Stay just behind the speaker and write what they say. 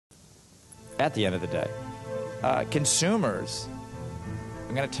at the end of the day. Consumers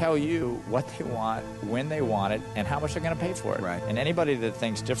are going to tell you what they want, when they want it, and how much they're going to pay for it. Right. And anybody that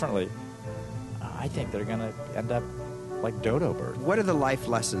thinks differently, I think they're going to end up like dodo birds. What are the life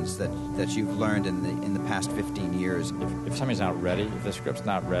lessons that you've learned in the past 15 years? If somebody's not ready, if the script's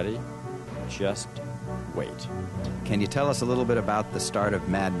not ready, just wait. Can you tell us a little bit about the start of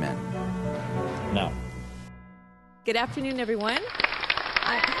Mad Men? No. Good afternoon, everyone.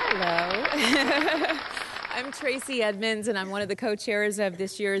 Hello. I'm Tracy Edmonds, and I'm one of the co-chairs of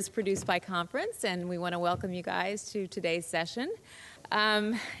this year's Produced By Conference, and we want to welcome you guys to today's session.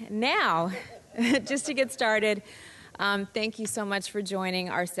 Now, just to get started, thank you so much for joining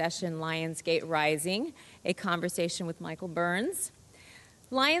our session, Lionsgate Rising, a conversation with Michael Burns.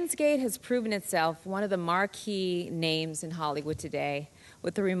 Lionsgate has proven itself one of the marquee names in Hollywood today,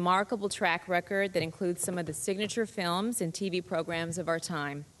 with a remarkable track record that includes some of the signature films and TV programs of our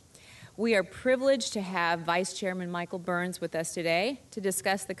time. We are privileged to have Vice Chairman Michael Burns with us today to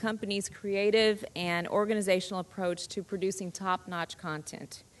discuss the company's creative and organizational approach to producing top-notch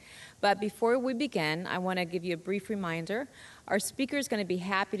content. But before we begin, I want to give you a brief reminder. Our speaker is going to be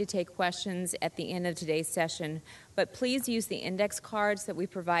happy to take questions at the end of today's session, but please use the index cards that we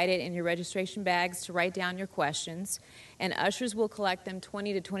provided in your registration bags to write down your questions, and ushers will collect them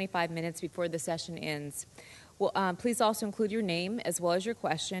 20 to 25 minutes before the session ends. Well, please also include your name as well as your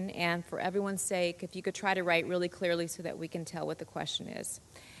question, and for everyone's sake, if you could try to write really clearly so that we can tell what the question is.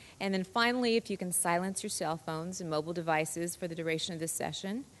 And then finally, if you can silence your cell phones and mobile devices for the duration of this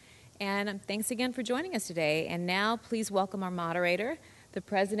session. And thanks again for joining us today. And now, please welcome our moderator, the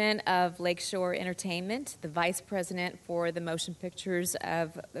president of Lakeshore Entertainment, the vice president for the motion pictures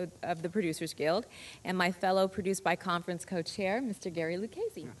of the Producers Guild, and my fellow Produced By Conference co-chair, Mr. Gary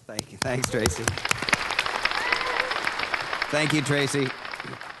Lucchesi. Thank you. Thanks, Tracy. Thank you, Tracy.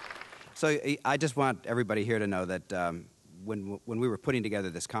 So I just want everybody here to know that when we were putting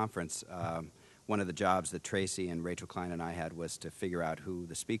together this conference, one of the jobs that Tracy and Rachel Klein and I had was to figure out who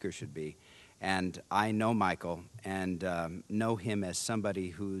the speaker should be. And I know Michael and know him as somebody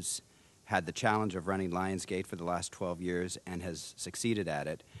who's had the challenge of running Lionsgate for the last 12 years and has succeeded at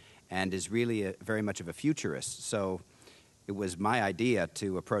it and is really very much of a futurist. So it was my idea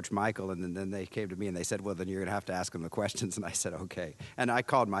to approach Michael, and then they came to me and they said, well, then you're going to have to ask him the questions. And I said, okay. And I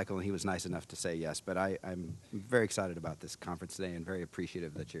called Michael, and he was nice enough to say yes. But I'm very excited about this conference today and very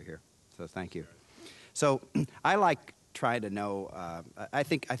appreciative that you're here. So thank you. So I like trying to know. I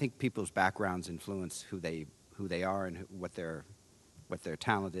think people's backgrounds influence who they are and what their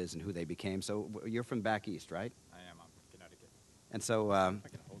talent is and who they became. So you're from back east, right? I am. I'm from Connecticut. And so I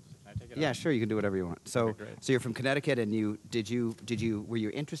can hold this. Can I take it yeah, out? sure, you can do whatever you want. So Okay, great. so you're from Connecticut, and were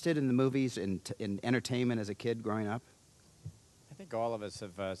you interested in the movies and in entertainment as a kid growing up? I think all of us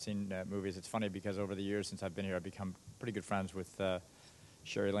have seen movies. It's funny because over the years since I've been here, I've become pretty good friends with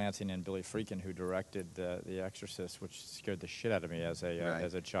Sherry Lansing and Billy Friedkin, who directed The Exorcist, which scared the shit out of me as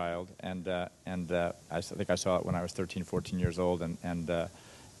a child. And I think I saw it when I was 13, 14 years old. And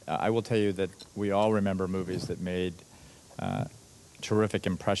I will tell you that we all remember movies that made terrific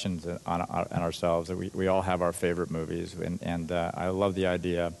impressions on ourselves. We all have our favorite movies. And I love the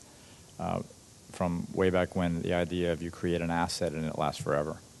idea from way back when, the idea of you create an asset and it lasts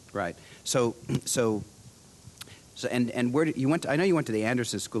forever. Right. So where did you went? I know you went to the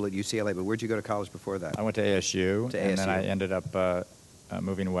Anderson School at UCLA, but where'd you go to college before that? I went to ASU, and then I ASU. ended up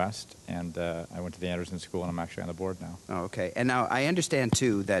moving west, and I went to the Anderson School, and I'm actually on the board now. Oh, okay. And now I understand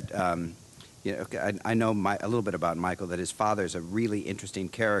too that I know a little bit about Michael, that his father's a really interesting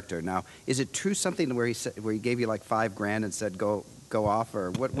character. Now, is it true something where he gave you like $5,000 and said go off,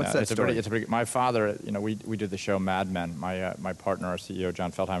 or what's that story? My father, we did the show Mad Men. My partner, our CEO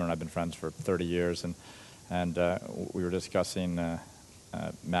John Feldheimer, and I've been friends for 30 years, and we were discussing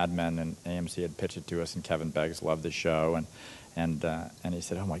Mad Men, and AMC had pitched it to us, and Kevin Beggs loved the show, and he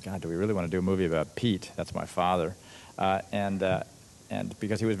said, "Oh my God, do we really want to do a movie about Pete?" That's my father, and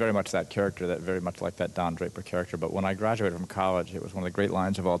because he was very much that character, that very much like that Don Draper character. But when I graduated from college, it was one of the great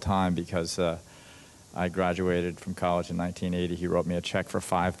lines of all time, because I graduated from college in 1980. He wrote me a check for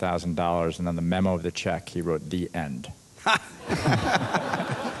 $5,000, and on the memo of the check, he wrote "The End."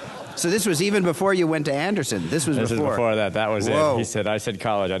 So this was even before you went to Anderson. This was before that. That was Whoa. it. He said, I said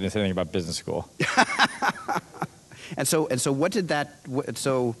college. I didn't say anything about business school. And so what did that?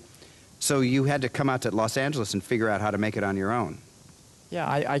 So you had to come out to Los Angeles and figure out how to make it on your own. Yeah,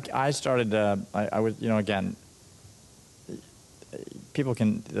 I started. I was, again,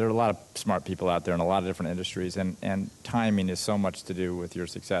 there are a lot of smart people out there in a lot of different industries, and timing is so much to do with your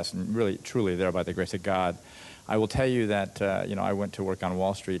success, and really, truly, there by the grace of God. I will tell you that, I went to work on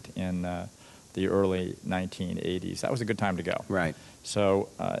Wall Street in the early 1980s. That was a good time to go. Right. So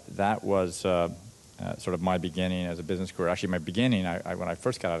that was sort of my beginning as a business career. Actually, my beginning, when I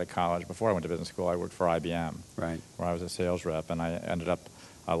first got out of college, before I went to business school, I worked for IBM, right, where I was a sales rep, and I ended up,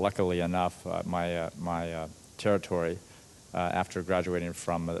 luckily enough, my territory, after graduating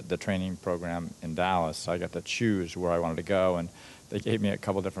from the training program in Dallas, I got to choose where I wanted to go, and they gave me a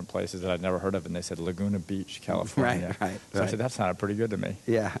couple different places that I'd never heard of, and they said Laguna Beach, California. Right. So I said, that sounded pretty good to me.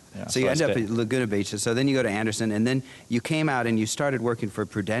 Yeah. So you end up at Laguna Beach. So then you go to Anderson, and then you came out and you started working for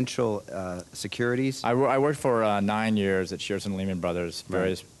Prudential Securities. I worked for 9 years at Shearson Lehman Brothers,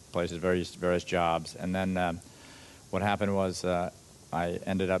 various places, various jobs, and then what happened was I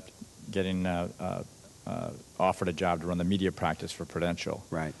ended up getting offered a job to run the media practice for Prudential.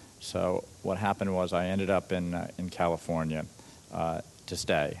 Right. So what happened was I ended up in California to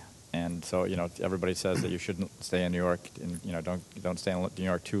stay, and so everybody says that you shouldn't stay in New York, and don't stay in New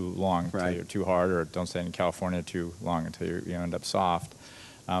York too long until you're too hard, or don't stay in California too long until you end up soft.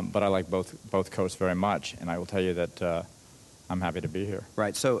 But I like both coasts very much, and I will tell you that I'm happy to be here.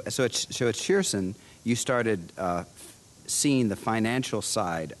 Right. So at Shearson, you started seeing the financial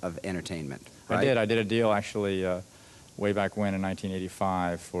side of entertainment. Right? I did a deal actually way back when in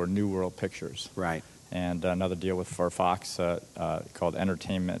 1985 for New World Pictures. Right. And another deal for Fox called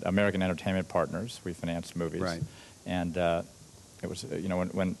American Entertainment Partners. We financed movies. Right. And it was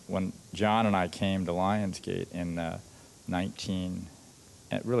when John and I came to Lionsgate in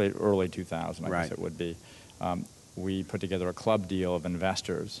really early 2000, I guess it would be. We put together a club deal of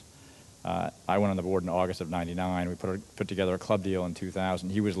investors. I went on the board in August of '99. We put together a club deal in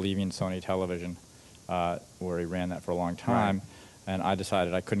 2000. He was leaving Sony Television, where he ran that for a long time. Right. And I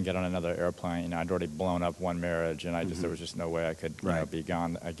decided I couldn't get on another airplane. I'd already blown up one marriage, and there was just no way I could be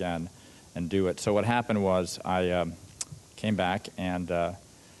gone again and do it. So what happened was I came back, and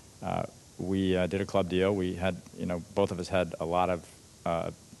we did a club deal. We had, both of us had a lot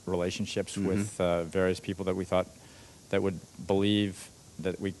of relationships with various people that we thought that would believe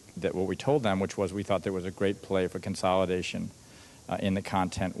that what we told them, which was we thought there was a great play for consolidation in the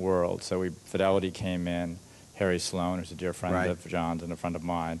content world. So Fidelity came in. Harry Sloan, who's a dear friend of John's and a friend of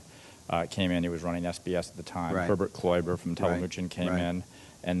mine, came in. He was running SBS at the time. Right. Herbert Kloiber from Telemuchin came in.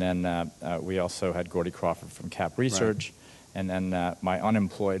 And then we also had Gordy Crawford from Cap Research. Right. And then my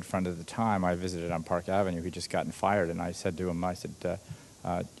unemployed friend at the time, I visited on Park Avenue. He'd just gotten fired. And I said to him,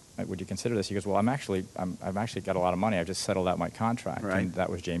 would you consider this? He goes, well, I've actually got a lot of money. I've just settled out my contract. Right. And that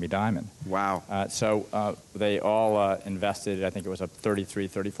was Jamie Dimon. Wow. So they all invested. I think it was a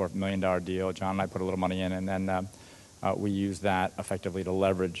 $34 million deal. John and I put a little money in, and then we used that effectively to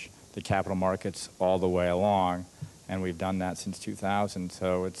leverage the capital markets all the way along. And we've done that since 2000.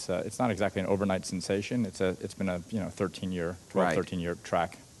 So it's not exactly an overnight sensation. It's been a 13-year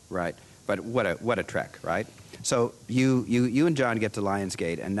track. Right. But what a trek, right? So you and John get to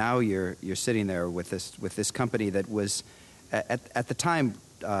Lionsgate, and now you're sitting there with this company that was at the time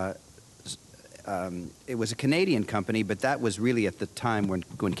it was a Canadian company, but that was really at the time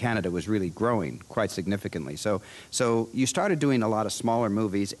when Canada was really growing quite significantly. So you started doing a lot of smaller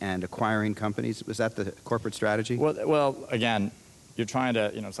movies and acquiring companies. Was that the corporate strategy? Well, again, you're trying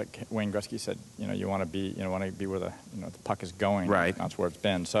to, it's like Wayne Gretzky said, you want to be where the puck is going. Right. That's where it's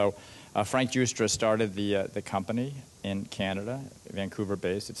been. So Frank Giustra started the company in Canada,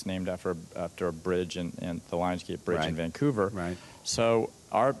 Vancouver-based. It's named after a bridge and the Lionsgate Bridge in Vancouver. Right. So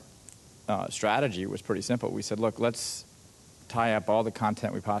our strategy was pretty simple. We said, look, let's tie up all the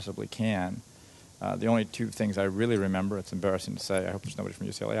content we possibly can. The only two things I really remember, it's embarrassing to say, I hope there's nobody from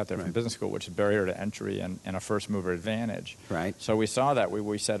UCLA out there from business school, which is barrier to entry and a first mover advantage. Right. So we saw that.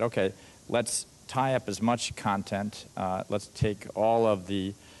 We said, okay, let's tie up as much content. Let's take all of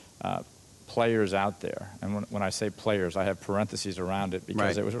the players out there. And when I say players, I have parentheses around it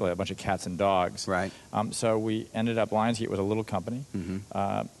because it was really a bunch of cats and dogs. Right. So we ended up, Lionsgate was a little company,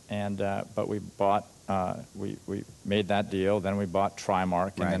 but we bought, we made that deal. Then we bought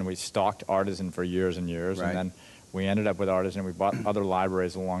Trimark, and then we stalked Artisan for years and years. And then we ended up with Artisan. We bought other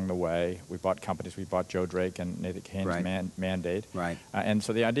libraries along the way. We bought companies. We bought Joe Drake and Nathan Kane's Mandate. Right. And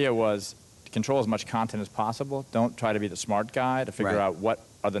so the idea was to control as much content as possible. Don't try to be the smart guy to figure out what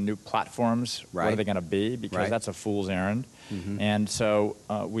are the new platforms, what are they going to be, because that's a fool's errand. And so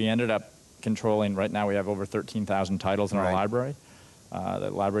we ended up controlling, right now we have over 13,000 titles in our library.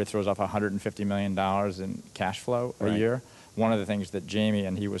 The library throws off $150 million in cash flow a year. One of the things that Jamie,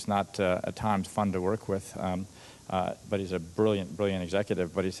 and he was not at times fun to work with, but he's a brilliant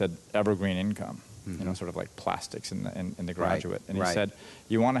executive, but he said evergreen income, sort of like plastics in the Graduate. And he said,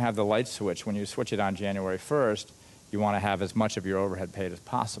 you want to have the light switch. When you switch it on January 1st, you want to have as much of your overhead paid as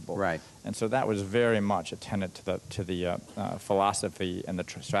possible. Right. And so that was very much a tenet to the philosophy and the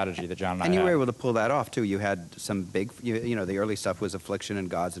strategy that John and I had. And you were able to pull that off, too. You had some big, you know, the early stuff was Affliction and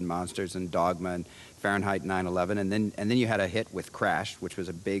Gods and Monsters and Dogma and Fahrenheit 9/11, and then you had a hit with Crash, which was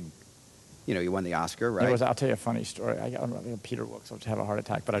a big, you know, you won the Oscar, right? I'll tell you a funny story. I don't know, Peter Wilkes to have a heart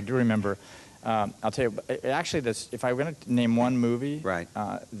attack, but I do remember. I'll tell you, actually, if I were going to name one movie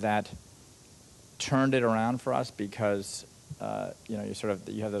that turned it around for us, because you know,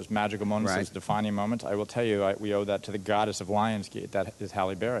 you have those magical moments, those defining moments. I will tell you, we owe that to the goddess of Lionsgate. That is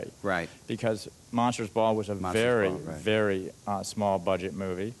Halle Berry. Right. Because Monsters Ball was a very small budget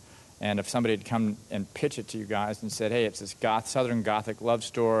movie. And if somebody had come and pitched it to you guys and said, hey, it's this Southern Gothic love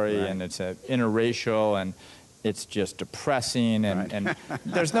story, and it's interracial, and it's just depressing, and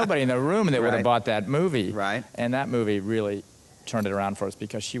there's nobody in the room that would have bought that movie. Right. And that movie really turned it around for us,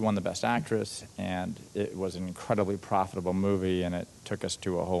 because she won the Best Actress, and it was an incredibly profitable movie, and it took us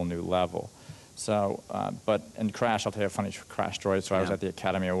to a whole new level. So, and Crash, I'll tell you a funny Crash story. So I was at the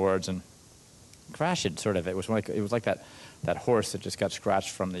Academy Awards, and Crash had it was like that horse that just got scratched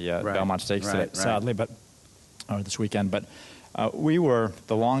from the Belmont Stakes today, sadly, or this weekend. But we were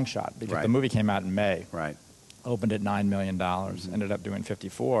the long shot, because the movie came out in May. Right. Opened at $9 million, ended up doing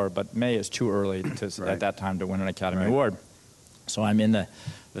 54, but May is too early at that time to win an Academy Award. So I'm in the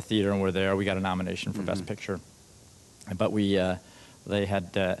theater, and we're there. We got a nomination for Best Picture, but they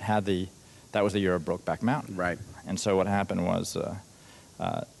had that was the year of Brokeback Mountain. Right. And so what happened was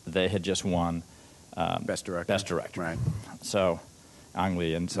they had just won Best Director. Right. So Ang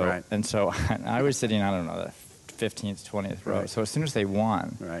Lee, and so I was sitting, I don't know, the 15th, 20th row. So as soon as they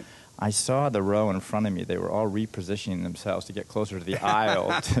won, I saw the row in front of me. They were all repositioning themselves to get closer to the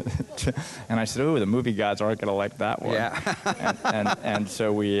aisle. And I said, ooh, the movie gods aren't going to like that one. Yeah. and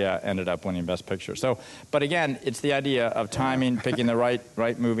so we ended up winning Best Picture. So, but again, it's the idea of timing, picking the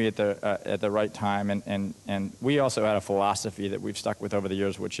right movie at the right time. And we also had a philosophy that we've stuck with over the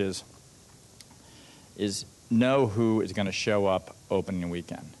years, which is know who is going to show up opening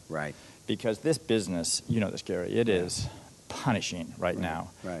weekend. Right. Because this business, you know this, Gary, it is punishing right now.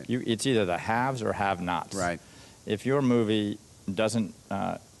 Right. It's either the haves or have-nots. Right. If your movie doesn't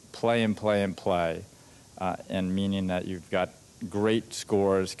play, and meaning that you've got great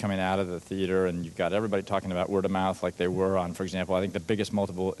scores coming out of the theater, and you've got everybody talking about word of mouth like they were on, for example, I think the biggest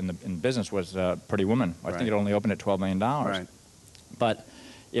multiple in business was Pretty Woman. I think it only opened at $12 million. Right. But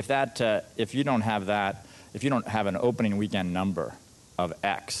if you don't have that, if you don't have an opening weekend number of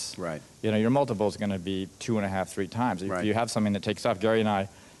X, you know, your multiple is going to be 2.5, 3 times. If you have something that takes off, Gary and I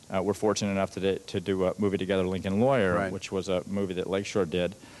were fortunate enough to do a movie together, Lincoln Lawyer, which was a movie that Lakeshore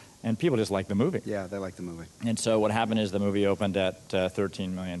did, and people just liked the movie. Yeah, they liked the movie. And so what happened is the movie opened at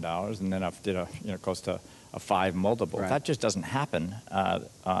 $13 million, and then did close to a 5 multiple. That just doesn't happen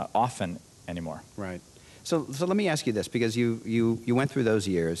often anymore. Right. So let me ask you this, because you went through those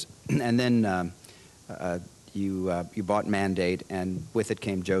years, and then you bought Mandate, and with it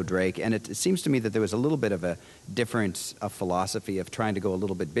came Joe Drake, and it seems to me that there was a little bit of a difference of philosophy of trying to go a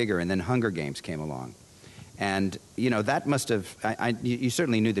little bit bigger, and then Hunger Games came along. And, you know, that must have, you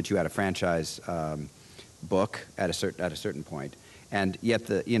certainly knew that you had a franchise book at a certain point, and yet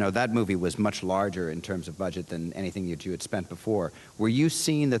that movie was much larger in terms of budget than anything that you had spent before. Were you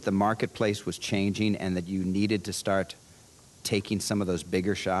seeing that the marketplace was changing and that you needed to start taking some of those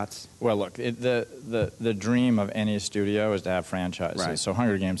bigger shots? Well, look, the dream of any studio is to have franchises. Right. So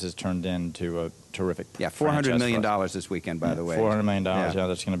Hunger Games has turned into a terrific $400 million this weekend, by the way. $400 million,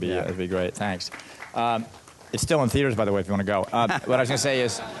 that's going to be it'll be great. Thanks. It's still in theaters, by the way, if you want to go. What I was going to say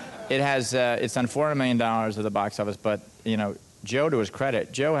is it's done $400 million at the box office, but, you know, Joe, to his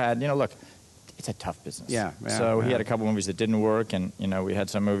credit, Joe had, look, it's a tough business. So he had a couple movies that didn't work, and, we had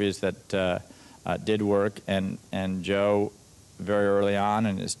some movies that did work, and Joe, very early on,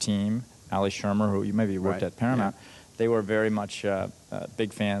 and his team, Ali Shermer, who you maybe worked at Paramount, they were very much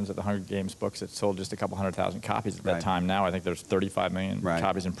big fans of the Hunger Games books. That sold just a couple 100,000 copies at that time. Now I think there's 35 million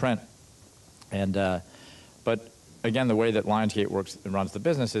copies in print. And but again, the way that Lionsgate works and runs the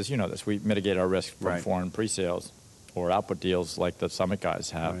business is, this, we mitigate our risk from foreign pre-sales or output deals like the Summit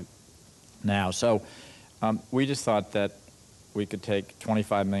guys have now. So we just thought that we could take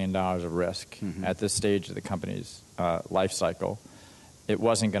 $25 million of risk at this stage of the company's life cycle. It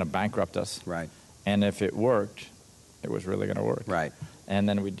wasn't going to bankrupt us. Right. And if it worked, it was really going to work. Right. And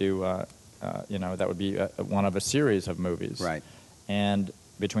then we do, that would be one of a series of movies. Right. And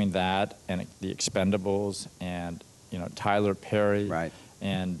between that and the Expendables and, Tyler Perry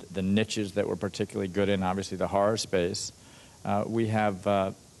and the niches that we're particularly good in, obviously the horror space, we have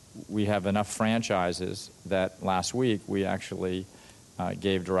we have enough franchises that last week we actually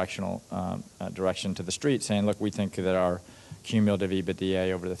gave direction to the street, saying, look, we think that our cumulative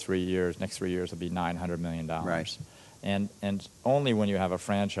EBITDA over the next 3 years will be $900 million. Right. And only when you have a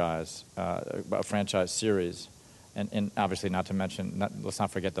franchise series, and obviously not to mention, let's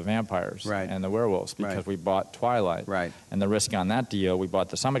not forget the vampires right. and the werewolves, because right. we bought Twilight. Right. And the risk on that deal, we bought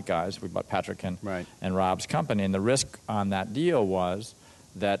the Summit guys, we bought Patrick and Rob's company, and the risk on that deal was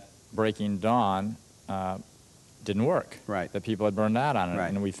that Breaking Dawn didn't work. Right. That people had burned out on it.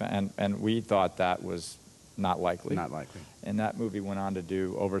 Right. And we thought that was not likely. Not likely. And that movie went on to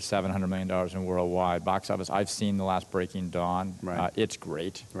do over $700 million in worldwide box office. I've seen the last Breaking Dawn. Right. It's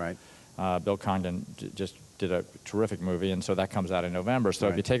great. Right. Bill Condon just did a terrific movie, and so that comes out in November. So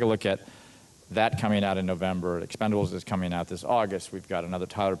right. if you take a look at that coming out in November, Expendables is coming out this August. We've got another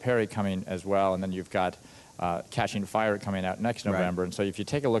Tyler Perry coming as well, and then you've got Catching Fire coming out next November. Right. And so if you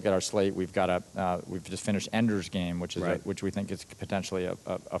take a look at our slate, we've got we've just finished Ender's Game, which is right. which we think is potentially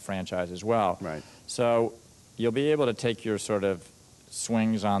a franchise as well. Right. So you'll be able to take your sort of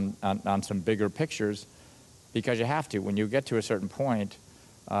swings on some bigger pictures, because you have to. When you get to a certain point,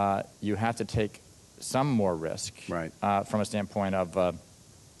 you have to take some more risk, right. From a standpoint of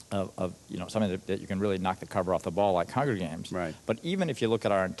something that you can really knock the cover off the ball, like Hunger Games. Right. But even if you look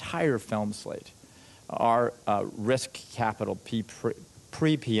at our entire film slate, our risk capital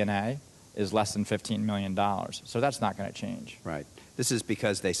pre-P&A is less than $15 million. So that's not going to change. Right. This is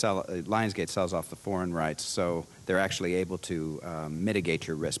because Lionsgate sells off the foreign rights, so they're actually able to mitigate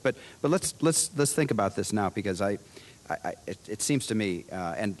your risk. But let's think about this now, because it seems to me,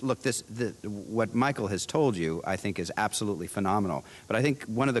 and look, what Michael has told you, I think, is absolutely phenomenal. But I think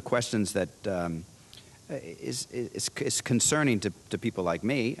one of the questions that is concerning to people like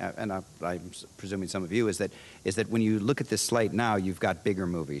me, and I'm presuming some of you, is that when you look at this slate now, you've got bigger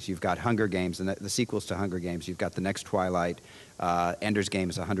movies. You've got Hunger Games and the sequels to Hunger Games. You've got the next Twilight. Ender's Game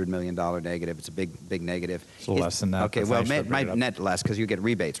is a $100 million negative. It's a big negative. It's a little less than that. Okay, well, might net less because you get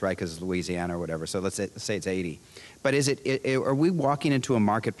rebates, right? Because it's Louisiana or whatever. So let's say it's 80. But are we walking into a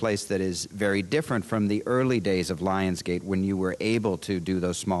marketplace that is very different from the early days of Lionsgate, when you were able to do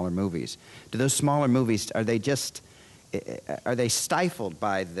those smaller movies? Do those smaller movies, are they stifled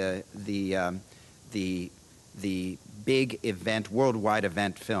by the big event, worldwide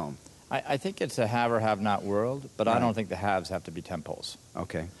event film? I think it's a have or have not world, but right. I don't think the haves have to be tentpoles.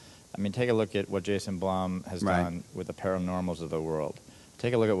 Okay. I mean, take a look at what Jason Blum has right. done with the paranormals of the world.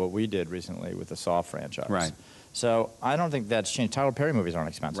 Take a look at what we did recently with the Saw franchise. Right. So I don't think that's changed. Tyler Perry movies aren't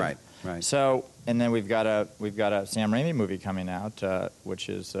expensive. Right. Right. So, and then we've got a Sam Raimi movie coming out, which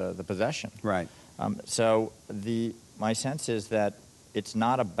is The Possession. Right. So my sense is that it's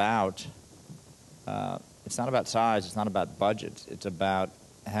not about size. It's not about budgets. It's about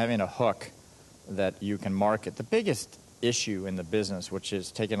having a hook that you can market. The biggest issue in the business, which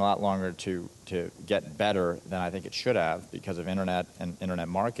is taking a lot longer to get better than I think it should have because of internet and internet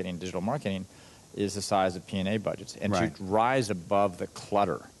marketing, digital marketing, is the size of P&A budgets. And right. to rise above the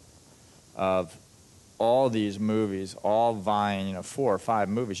clutter of all these movies, all vying, 4 or 5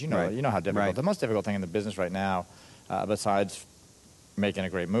 movies. You know right. how difficult. Right. The most difficult thing in the business right now, besides making a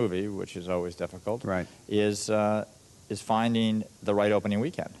great movie, which is always difficult, right. is finding the right opening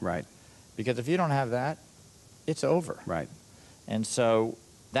weekend. Right. Because if you don't have that, it's over. Right. And so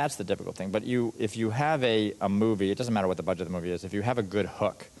that's the difficult thing. But if you have a movie, it doesn't matter what the budget of the movie is, if you have a good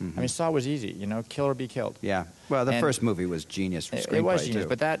hook. Mm-hmm. I mean, Saw was easy, kill or be killed. Yeah. Well, the first movie was genius for screenplay, it was genius,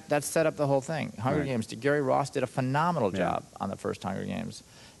 too. but that set up the whole thing. Hunger right. Games, Gary Ross did a phenomenal job on the first Hunger Games.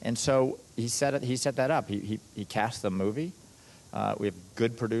 And so he set that up. He cast the movie. We have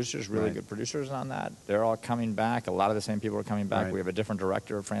good producers, really right. good producers on that. They're all coming back. A lot of the same people are coming back. Right. We have a different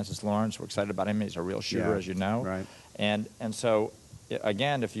director, Francis Lawrence. We're excited about him. He's a real shooter, as you know. Right. And so,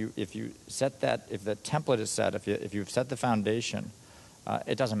 again, if you set that, if the template is set, if you've set the foundation,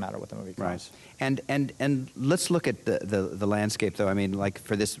 it doesn't matter what the movie costs. Right. And let's look at the landscape, though. I mean, like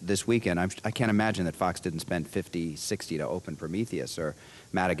for this weekend, I can't imagine that Fox didn't spend $50, $60 to open Prometheus or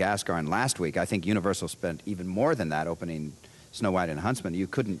Madagascar. And last week, I think Universal spent even more than that opening Snow White and the Huntsman. You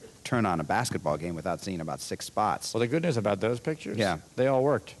couldn't turn on a basketball game without seeing about 6 spots. Well, the good news about those pictures, yeah. they all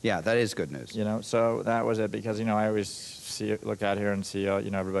worked. Yeah, that is good news. So that was it, because, I always look out here and see,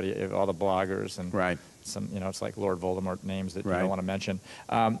 everybody, all the bloggers and right. some, it's like Lord Voldemort names that right. you don't want to mention.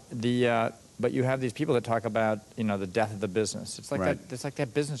 But you have these people that talk about, the death of the business. It's like right. that. It's like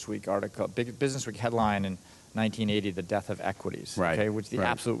that Business Week article, big Business Week headline in 1980, "The Death of Equities." Right. Okay, which is the right.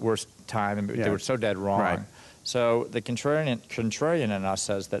 absolute worst time, and yeah. they were so dead wrong. Right. So the contrarian in us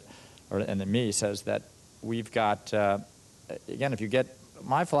says that, and in me says that we've got, again, if you get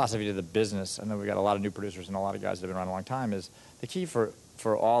my philosophy to the business, I know we got a lot of new producers and a lot of guys that have been around a long time, is the key for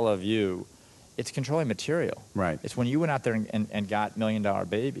all of you, it's controlling material. Right. It's when you went out there and got $1 Million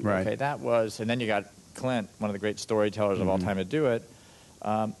Baby. Right. Okay, that was, and then you got Clint, one of the great storytellers of all time, to do it.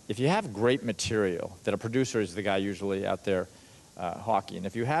 If you have great material, that a producer is the guy usually out there hawking.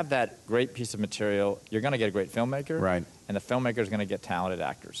 If you have that great piece of material, you're going to get a great filmmaker. Right. And the filmmaker is going to get talented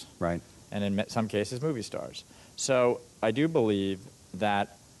actors. Right. And in some cases, movie stars. So I do believe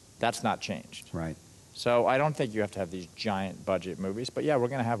that that's not changed. Right. So I don't think you have to have these giant budget movies. But yeah, we're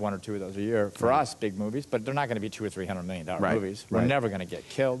going to have 1 or 2 of those a year. For us, big movies, but they're not going to be $200 or $300 million movies. We're never going to get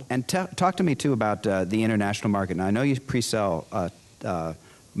killed. And talk to me, too, about the international market. Now, I know you pre-sell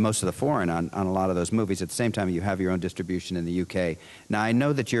most of the foreign on a lot of those movies. At the same time, you have your own distribution in the UK. Now, I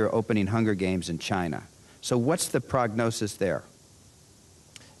know that you're opening Hunger Games in China. So what's the prognosis there?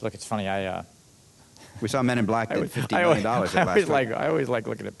 Look, it's funny. We saw Men in Black did $50 million last week. I always like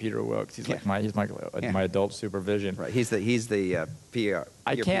looking at Peter Wilkes. He's like my adult supervision. Right. He's the PR.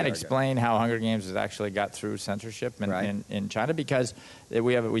 I can't PR explain how Hunger Games has actually got through censorship in China, because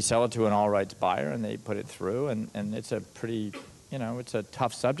we sell it to an all rights buyer and they put it through, and it's a pretty, it's a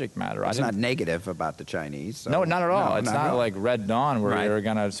tough subject matter. It's not negative about the Chinese. So. No, not at all. It's not like Red Dawn where you're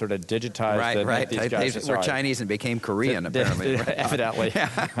going to sort of digitize these guys. They were Chinese and became Korean, apparently. Evidently.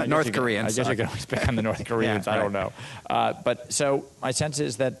 North Koreans. I guess you can always pick on the North Koreans. I don't know. But so my sense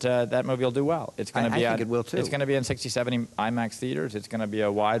is that that movie will do well. It's going to be. I think it will too. It's going to be in 60, 70 IMAX theaters. It's going to be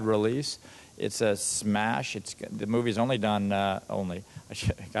a wide release. It's a smash. The movie's only done I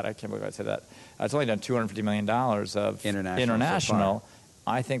can't believe I said that. It's only done $250 million of international.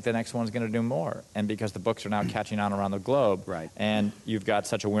 I think the next one's going to do more, and because the books are now catching on around the globe, and you've got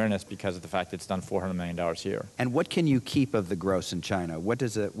such awareness because of the fact it's done $400 million here. And what can you keep of the gross in China? What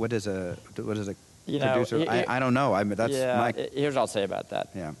does a producer? I don't know. I mean, here's what I'll say about that.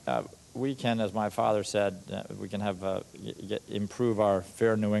 Yeah. We can, as my father said, we can have improve our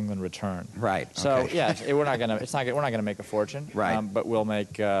fair New England return. Right. So okay. yes, we're not going to make a fortune. Right. But we'll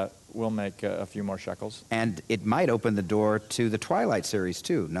make a few more shekels. And it might open the door to the Twilight series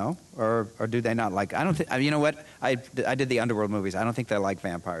too. No, or do they not like? I don't think. You know what? I did the Underworld movies. I don't think they like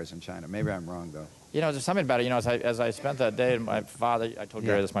vampires in China. Maybe I'm wrong though. There's something about it. As I spent that day, and my father, I told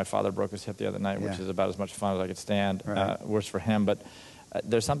Gary this. My father broke his hip the other night, which is about as much fun as I could stand. Right. Worse for him, but.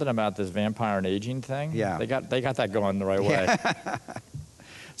 There's something about this vampire and aging thing. Yeah. They got that going the right way.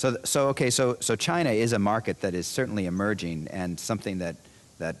 So China is a market that is certainly emerging and something that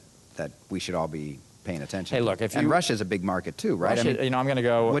we should all be paying attention to. Hey, look, and Russia's a big market too, right? Russia, I'm going to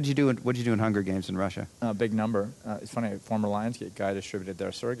go. What'd you do in Hunger Games in Russia? Big number. It's funny. A former Lionsgate guy distributed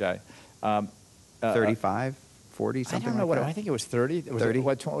there, Sergei. 35, 40, something. I don't know like what. that? I think it was 30. 30.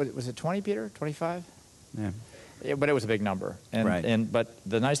 Was it 20, Peter? 25? Yeah. Yeah, but it was a big number. But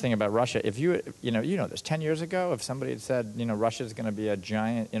the nice thing about Russia, if you know this, 10 years ago, if somebody had said, Russia's going to be a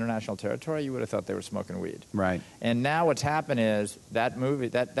giant international territory, you would have thought they were smoking weed. Right. And now what's happened is that movie,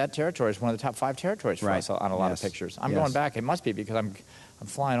 that territory is one of the top 5 territories for us on a lot of pictures. I'm going back. It must be because I'm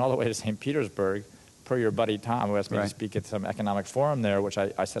flying all the way to St. Petersburg, per your buddy Tom, who asked me to speak at some economic forum there, which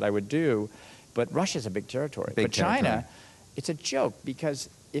I said I would do. But Russia's a big territory. But China, it's a joke because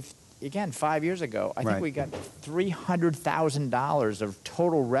Again, 5 years ago, I think we got $300,000 of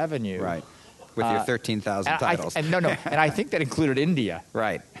total revenue. Right. With your 13,000 titles. And I think that included India.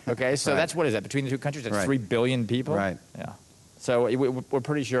 Right. Okay, so that's, what is that, between the two countries? That's 3 billion people? Right. Yeah. So we're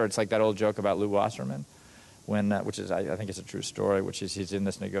pretty sure it's like that old joke about Lou Wasserman, which is, I think it's a true story, which is he's in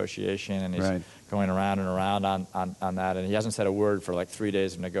this negotiation and he's going around and around on that, and he hasn't said a word for like 3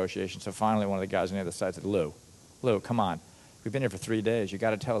 days of negotiation. So finally one of the guys on the other side said, Lou, come on. We've been here for 3 days. You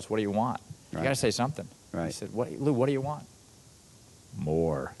got to tell us, what do you want? You got to say something. Right. He said, Lou, what do you want?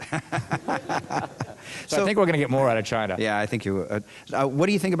 More. So I think we're going to get more out of China. Yeah, I think you. What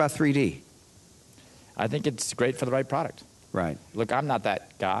do you think about 3D? I think it's great for the right product. Right. Look, I'm not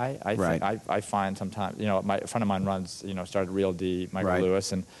that guy. I find sometimes, a friend of mine runs, started Real D, Michael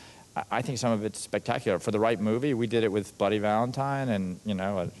Lewis, and I think some of it's spectacular. For the right movie, we did it with Bloody Valentine and,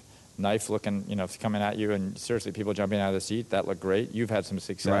 a knife looking, coming at you, and seriously, people jumping out of the seat. That looked great. You've had some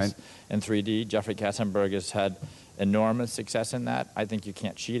success in 3D. Jeffrey Katzenberg has had enormous success in that. I think you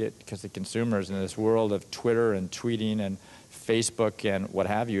can't cheat it because the consumers in this world of Twitter and tweeting and Facebook and what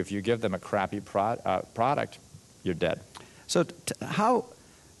have you, if you give them a crappy product, you're dead. So how,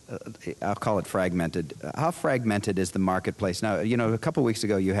 I'll call it fragmented, how fragmented is the marketplace? Now, a couple weeks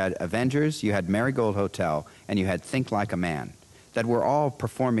ago you had Avengers, you had Marigold Hotel, and you had Think Like a Man, that were all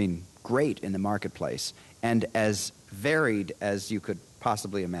performing great in the marketplace and as varied as you could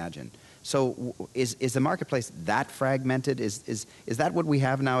possibly imagine. So is the marketplace that fragmented? Is that what we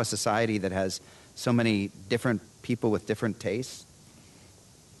have now, a society that has so many different people with different tastes?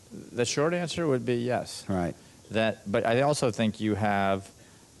 The short answer would be yes. Right. But I also think you have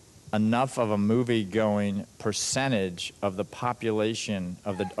enough of a movie-going percentage of the population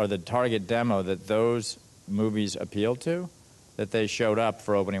or the target demo that those movies appeal to, that they showed up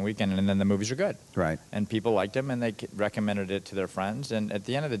for opening weekend, and then the movies are good. Right. And people liked them, and they recommended it to their friends. And at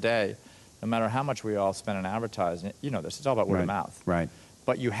the end of the day, no matter how much we all spend on advertising, you know this, it's all about word of mouth. Right.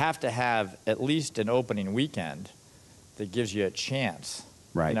 But you have to have at least an opening weekend that gives you a chance.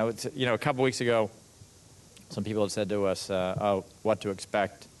 Right. A couple weeks ago, some people had said to us, "Oh, What to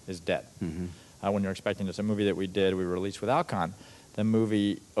Expect is dead." Mm-hmm. When you're expecting this, a movie that we released with Alcon, the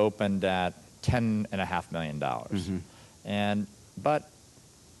movie opened at $10.5 million. Mm-hmm. But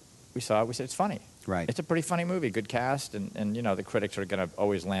we saw it, we said, it's funny. Right. It's a pretty funny movie, good cast, and the critics are going to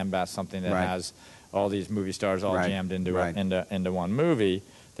always lambast something that has all these movie stars all jammed into into one movie.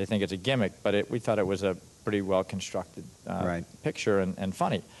 They think it's a gimmick, but we thought it was a pretty well-constructed picture and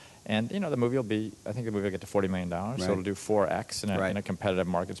funny. And, the movie I think the movie will get to $40 million, so it'll do 4X in a competitive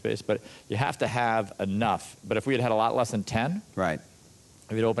market space. But you have to have enough. But if we had a lot less than 10, if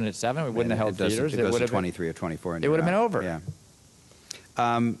we'd opened at 7, we wouldn't have held theaters. It would have 23 or 24. It would have been over. Yeah.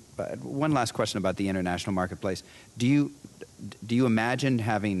 One last question about the international marketplace. Do you imagine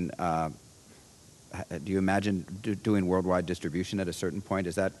having... do you imagine doing worldwide distribution at a certain point?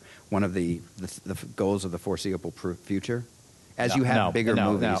 Is that one of the goals of the foreseeable future? As you have bigger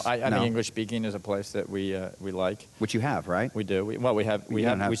movies? No, I think English speaking is a place that we like. Which you have, right? We do.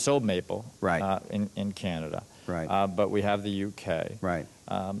 We sold Maple in Canada. Right. But we have the UK. Right.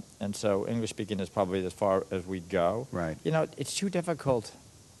 And so English speaking is probably as far as we go. Right. It's too difficult.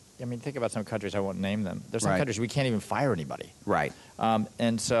 I mean, think about some countries, I won't name them. There's some countries we can't even fire anybody. Right. And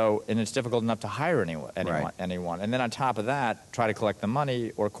it's difficult enough to hire anyone. And then on top of that, try to collect the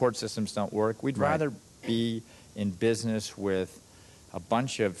money, or court systems don't work. We'd rather be in business with a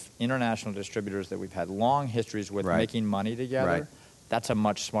bunch of international distributors that we've had long histories with making money together. Right. That's a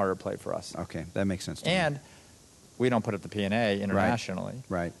much smarter play for us. Okay, that makes sense to me. And we don't put up the P&A internationally.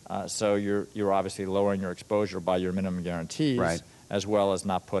 Right. So you're obviously lowering your exposure by your minimum guarantees, as well as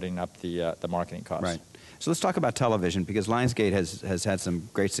not putting up the marketing costs. Right. So let's talk about television, because Lionsgate has had some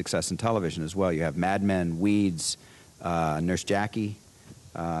great success in television as well. You have Mad Men, Weeds, Nurse Jackie.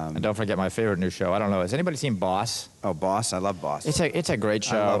 And don't forget my favorite new show. I don't know. Has anybody seen Boss? Oh, Boss! I love Boss. It's a great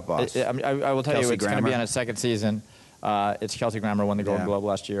show. I love Boss. I will tell you, it's going to be on its second season. It's Kelsey Grammer won the Golden Globe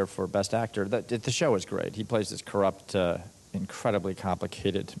last year for Best Actor. The show is great. He plays this corrupt, incredibly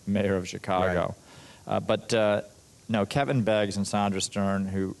complicated mayor of Chicago. No, Kevin Beggs and Sandra Stern,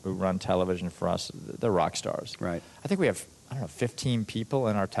 who run television for us, they're rock stars. Right. I think we have 15 people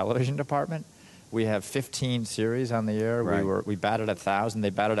in our television department. We have 15 series on the air. Right. We batted 1,000.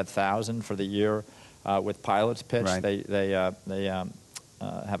 They batted 1,000 for the year with Pilot's Pitch. Right. They have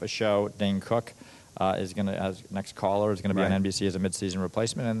a show. Dane Cook as next caller is going to be on NBC as a mid-season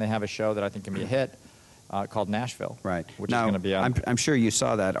replacement, and they have a show that I think can be a hit called Nashville. Right. Which is going to be on. I'm sure you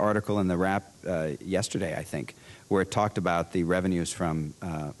saw that article in the Wrap yesterday, I think, where it talked about the revenues from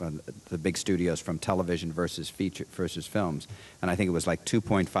the big studios from television versus films, and I think it was like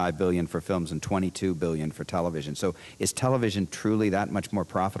 $2.5 billion for films and $22 billion for television. So, is television truly that much more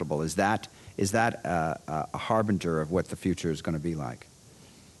profitable? Is that a harbinger of what the future is going to be like?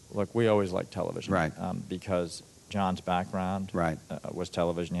 Look, we always liked television, right? Because John's background was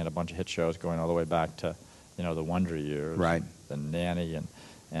television. He had a bunch of hit shows going all the way back to, the Wonder Years, right? The Nanny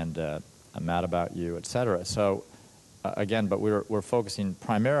and I'm Mad About You, etc. So. Again, but we're focusing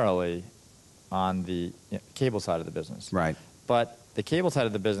primarily on the cable side of the business. Right. But the cable side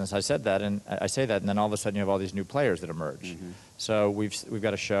of the business, I say that, and then all of a sudden you have all these new players that emerge. Mm-hmm. So we've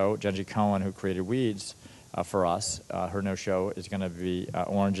got a show, Jenji Cohen, who created Weeds, for us. Her new show is going to be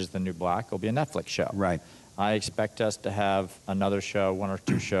Orange is the New Black. It'll be a Netflix show. Right. I expect us to have another show, one or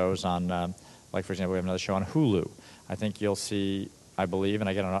two shows on, like for example, we have another show on Hulu. I think you'll see, I believe, and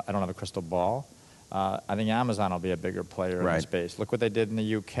again, I don't have a crystal ball. I think Amazon will be a bigger player in the space. Look what they did in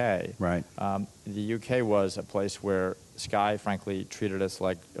the UK. Right. The UK was a place where Sky, frankly, treated us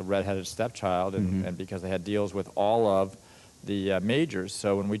like a redheaded stepchild, and because they had deals with all of the majors.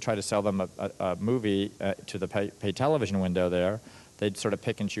 So when we tried to sell them a movie to the pay television window there, they'd sort of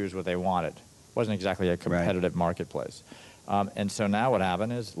pick and choose what they wanted. It wasn't exactly a competitive marketplace. And so now what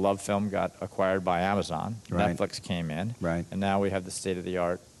happened is Love Film got acquired by Amazon. Netflix came in. Right. And now we have the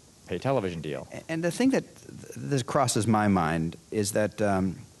state-of-the-art pay television deal. And the thing that this crosses my mind is that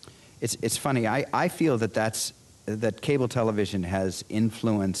it's funny. I feel that's that cable television has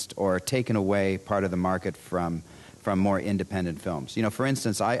influenced or taken away part of the market from more independent films. You know, for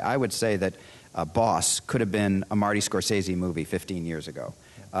instance, I would say that Boss could have been a Marty Scorsese movie 15 years ago.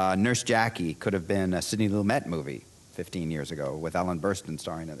 Nurse Jackie could have been a Sidney Lumet movie 15 years ago with Ellen Burstyn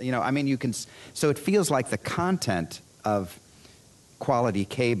starring in it. You know, I mean, you can. So it feels like the content of quality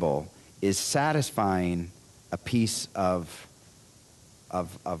cable is satisfying a piece of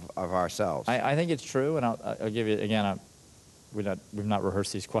ourselves. I think it's true, and I'll give you again. We've not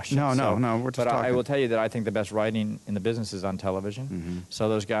rehearsed these questions. No, so, we're just talking. I will tell you that I think the best writing in the business is on television. Mm-hmm. So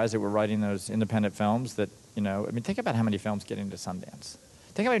those guys that were writing those independent films that, you know, I mean, think about how many films get into Sundance.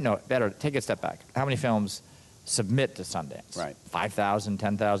 Think about, no, better, take a step back. How many films submit to Sundance? Right. 5,000,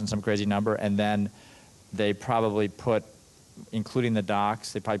 10,000, some crazy number, and then they probably put, including the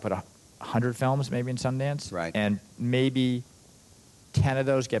docs, they probably put 100 films maybe in Sundance. Right. And maybe 10 of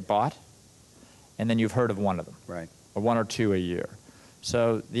those get bought, and then you've heard of one of them. Right. Or 1 or 2 a year.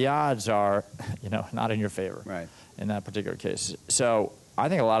 So the odds are, you know, not in your favor. Right. In that particular case. So I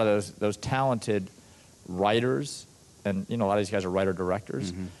think a lot of those talented writers, and, you know, a lot of these guys are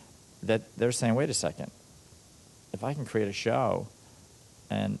writer-directors, mm-hmm. that they're saying, wait a second, if I can create a show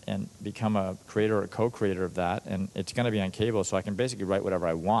and become a creator or a co-creator of that, and it's going to be on cable, so I can basically write whatever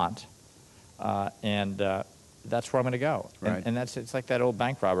I want, and that's where I'm going to go. Right. And it's like that old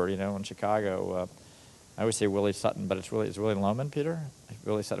bank robber, you know, in Chicago. I always say Willie Sutton, but it's Willie Loman, Peter?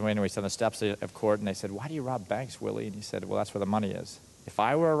 Willie Sutton, anyway, he's on the steps of court, and they said, why do you rob banks, Willie? And he said, well, that's where the money is. If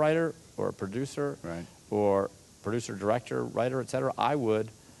I were a writer or a producer, right. or producer, director, writer, et cetera, I'd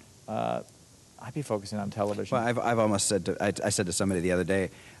be focusing on television. Well, I've almost said I said to somebody the other day,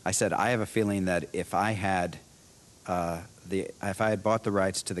 I said, I have a feeling that if I had bought the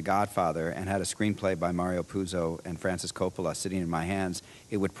rights to The Godfather and had a screenplay by Mario Puzo and Francis Coppola sitting in my hands,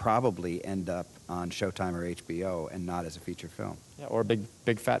 it would probably end up on Showtime or HBO and not as a feature film. Yeah, or a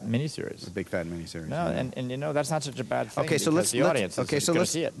big fat miniseries. A big fat miniseries. No, yeah. and you know, that's not such a bad thing. Okay, so let's the audience is going to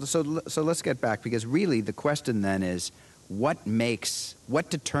see it. So let's get back, because really the question then is what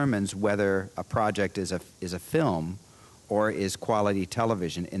determines whether a project is a film or is quality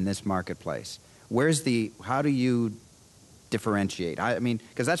television in this marketplace? How do you differentiate? I mean,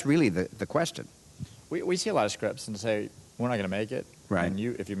 because that's really the question. We see a lot of scripts and say, we're not going to make it. Right. And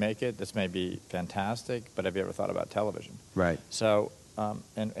if you make it, this may be fantastic, but have you ever thought about television? Right. So,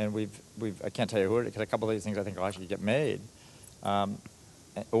 and we've I can't tell you who, because a couple of these things I think will actually get made.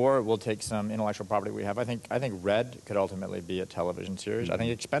 Or we'll take some intellectual property we have. I think Red could ultimately be a television series. Mm-hmm. I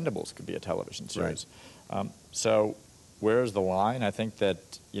think Expendables could be a television series. Right. So where's the line? I think that,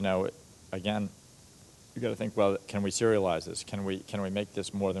 you know, again, you got to think, well, can we serialize this? Can we make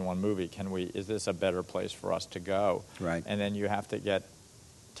this more than one movie? Is this a better place for us to go? Right. And then you have to get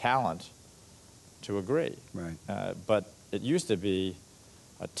talent to agree. Right. But it used to be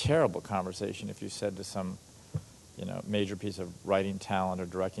a terrible conversation if you said to some, you know, major piece of writing talent or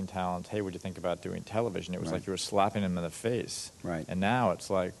directing talent, hey, would you think about doing television? It was Right. like you were slapping them in the face. Right. And now it's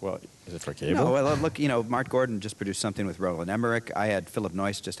like, well, is it for cable? No, well, look, you know, Mark Gordon just produced something with Roland Emmerich. I had Philip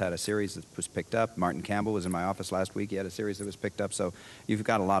Noyce just had a series that was picked up. Martin Campbell was in my office last week. He had a series that was picked up. So you've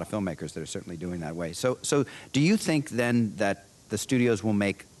got a lot of filmmakers that are certainly doing that way. So do you think then that the studios will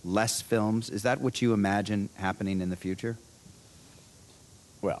make less films? Is that what you imagine happening in the future?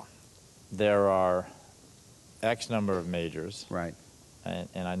 Well, there are X number of majors. Right.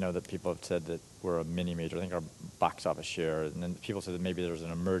 And I know that people have said that we're a mini major. I think our box office share, and then people said that maybe there's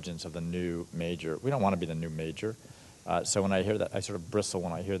an emergence of the new major. We don't want to be the new major. So when I hear that, I sort of bristle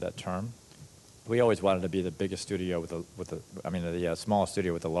when I hear that term. We always wanted to be the biggest studio the smallest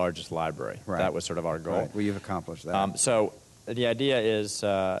studio with the largest library. Right. That was sort of our goal. Right. Well, you've accomplished that. So the idea is, do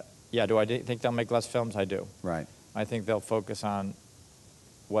I think they'll make less films? I do. Right. I think they'll focus on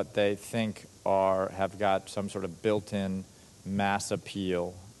what they think have got some sort of built-in mass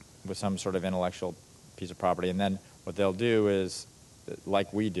appeal with some sort of intellectual piece of property. And then what they'll do is,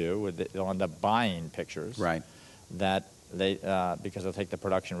 like we do, they'll end up buying pictures. Right. That they, because they'll take the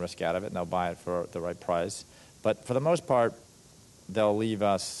production risk out of it and they'll buy it for the right price. But for the most part, they'll leave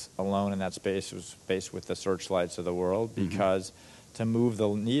us alone in that space with the Searchlights of the world, because to move the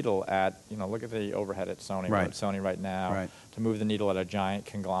needle at, look at the overhead at Sony. Right. We're at Sony right now. Right. To move the needle at a giant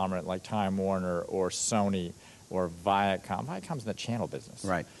conglomerate like Time Warner or Sony or Viacom. Viacom's in the channel business.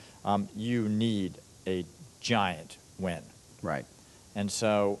 Right. You need a giant win. Right. And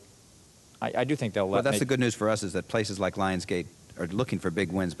so I do think they'll let. Well, that's the good news for us, is that places like Lionsgate are looking for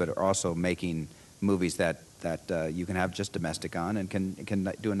big wins, but are also making movies that you can have just domestic on and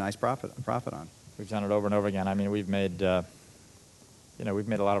can do a nice profit on. We've done it over and over again. I mean, we've made a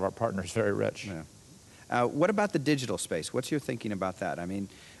lot of our partners very rich. Yeah. What about the digital space? What's your thinking about that? I mean,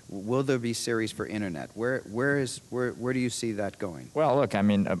 will there be series for internet? Where do you see that going? Well, look, I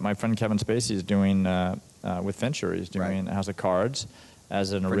mean, my friend Kevin Spacey is doing, with Fincher, he's doing Right. House of Cards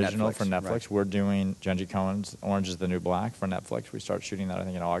as an For original Netflix, for Netflix. right. We're doing Jenji Cohen's Orange is the New Black for Netflix. We start shooting that, I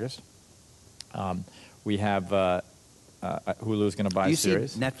think, in August. We have Hulu's going to buy Do you a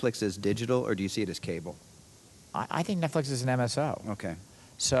series. see Netflix as digital, or do you see it as cable? I think Netflix is an MSO. Okay.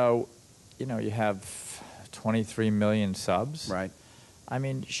 So, you know, you have 23 million subs. Right. I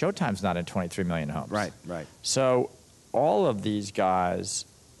mean, Showtime's not in 23 million homes. Right, right. So all of these guys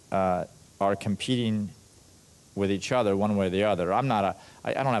are competing with each other one way or the other. I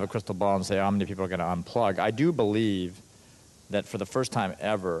don't have a crystal ball and say how many people are going to unplug. I do believe that for the first time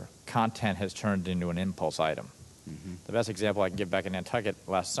ever, content has turned into an impulse item. Mm-hmm. The best example I can give, back in Nantucket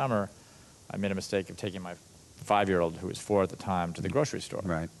last summer, I made a mistake of taking my 5-year-old, who was 4 at the time, to the grocery store.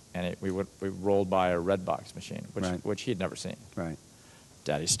 Right. And we rolled by a Redbox machine, Right. which he had never seen. Right.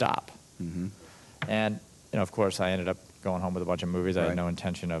 Daddy, stop. Mm-hmm. And, you know, of course, I ended up going home with a bunch of movies I Right. had no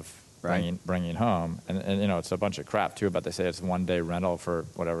intention of Right. bringing home. And, you know, it's a bunch of crap, too, but they say it's a one-day rental for,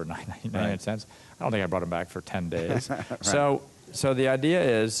 whatever, $9.99 Right. cents. I don't think I brought them back for 10 days. Right. So the idea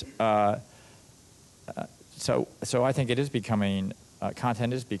is, so I think it is becoming,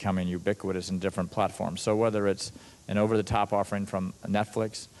 content is becoming ubiquitous in different platforms. So whether it's an over-the-top offering from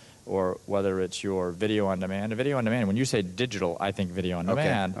Netflix, or whether it's your video on demand. Video on demand, when you say digital, I think video on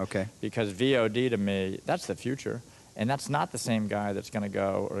demand. Okay. Because VOD to me, that's the future. And that's not the same guy that's going to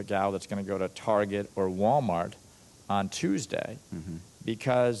go, or a gal that's going to go to Target or Walmart on Tuesday, Mm-hmm.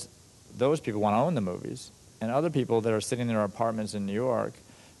 because those people want to own the movies. And other people that are sitting in their apartments in New York,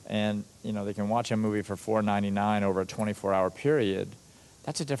 and you know they can watch a movie for $4.99 over a 24-hour period,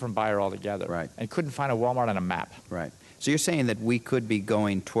 that's a different buyer altogether. Right. And couldn't find a Walmart on a map. Right. So you're saying that we could be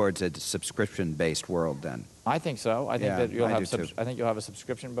going towards a subscription-based world then? I think so. I think Yeah, that you'll I have. do too. I think you'll have a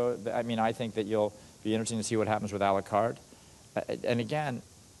subscription. I mean, I think that you'll be interesting to see what happens with a la carte. And again,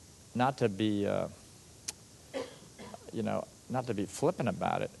 not to be, not to be flippant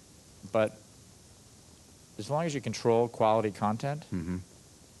about it, but as long as you control quality content, Mm-hmm.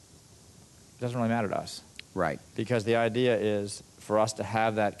 it doesn't really matter to us. Right. Because the idea is for us to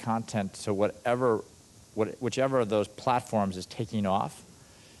have that content, so whichever of those platforms is taking off,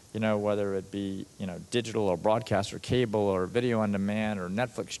 you know, whether it be, you know, digital or broadcast or cable or video on demand or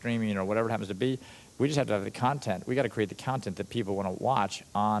Netflix streaming or whatever it happens to be, we just have to have the content. We got to create the content that people want to watch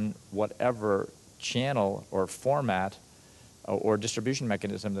on whatever channel or format or distribution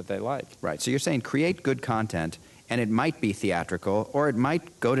mechanism that they like. Right. So you're saying create good content, and it might be theatrical, or it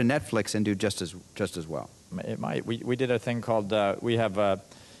might go to Netflix and do just as well. It might. We did a thing called, we have a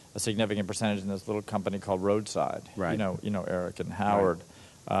significant percentage in this little company called Roadside. Right. You know Eric and Howard.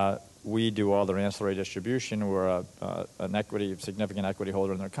 Right. We do all their ancillary distribution. We're an significant equity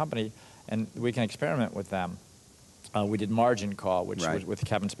holder in their company, and we can experiment with them. We did Margin Call, which Right. was with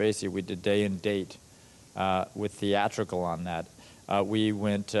Kevin Spacey. We did Day and Date with theatrical on that. We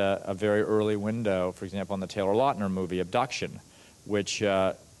went a very early window, for example, on the Taylor Lautner movie, Abduction, which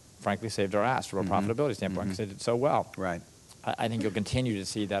frankly saved our ass from a profitability standpoint because they did so well. Right. I think you'll continue to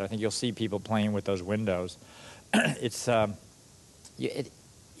see that. I think you'll see people playing with those windows. It's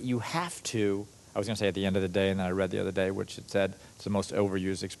you have to. I was going to say at the end of the day, and then I read the other day, which it said it's the most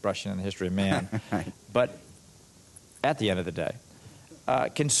overused expression in the history of man. Right. But at the end of the day,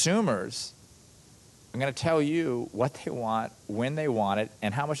 consumers are going to tell you what they want, when they want it,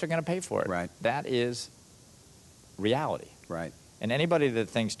 and how much they're going to pay for it. Right. That is reality. Right. And anybody that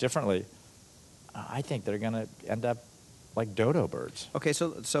thinks differently, I think they're going to end up like dodo birds. Okay.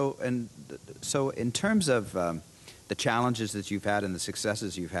 So in terms of the challenges that you've had and the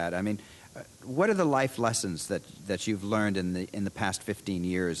successes you've had, I mean, what are the life lessons that you've learned in the past 15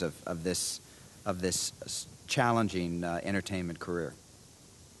 years of this challenging entertainment career?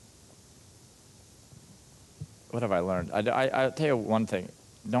 What have I learned? I'll tell you one thing.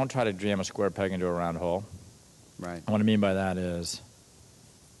 Don't try to jam a square peg into a round hole. Right. And what I mean by that is,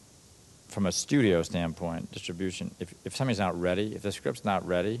 from a studio standpoint, distribution, if something's not ready, if the script's not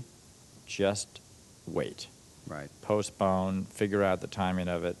ready, just wait. Right. Postpone, figure out the timing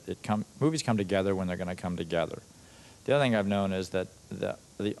of it. Movies come together when they're going to come together. The other thing I've known is that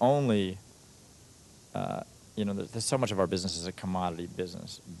the only, there's so much of our business is a commodity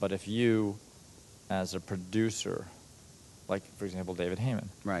business. But if you, as a producer, like, for example, David Heyman,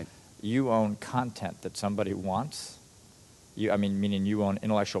 Right. you own content that somebody wants, meaning you own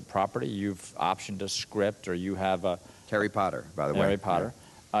intellectual property, you've optioned a script, or you have a... Harry Potter, by the way. Harry Potter.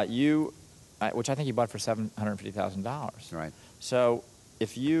 Which I think you bought for $750,000. Right. So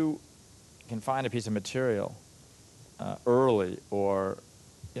if you can find a piece of material early, or,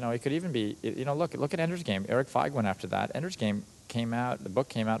 it could even be, look at Ender's Game. Eric Feig went after that. Ender's Game came out, the book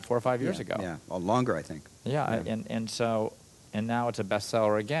came out 4 or 5 years ago. Yeah, or longer, I think. Yeah, and now it's a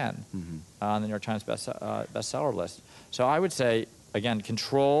bestseller again on the New York Times bestseller list. So I would say, again,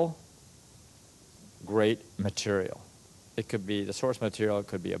 control great material. It could be the source material, it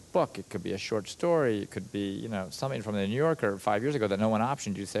could be a book, it could be a short story, it could be, something from the New Yorker 5 years ago that no one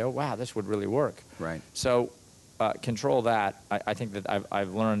optioned. You say, oh, wow, this would really work. Right. So control that. I think that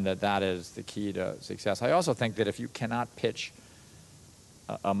I've learned that is the key to success. I also think that if you cannot pitch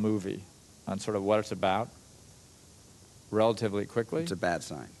a movie on sort of what it's about relatively quickly. It's a bad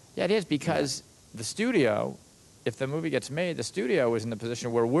sign. Yeah, it is, because the studio, if the movie gets made, the studio is in the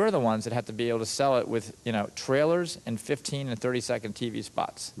position where we're the ones that have to be able to sell it with, trailers and 15 and 30-second TV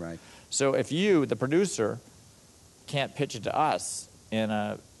spots. Right. So if you, the producer, can't pitch it to us in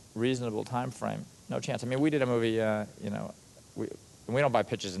a reasonable time frame, no chance. I mean, we did a movie, we don't buy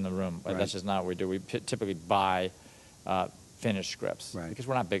pitches in the room. Right. That's just not what we do. We typically buy finished scripts, right, because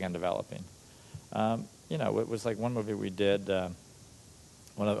we're not big on developing. It was like one movie we did,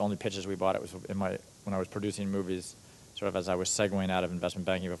 one of the only pitches we bought, it was when I was producing movies, sort of as I was segueing out of investment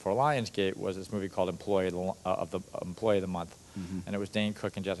banking before Lionsgate, was this movie called Employee of the Month. And it was Dane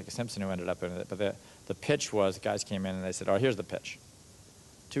Cook and Jessica Simpson who ended up in it. But the pitch was, guys came in and they said, oh, here's the pitch.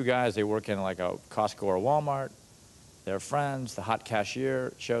 2 guys, they work in like a Costco or Walmart. They're friends. The hot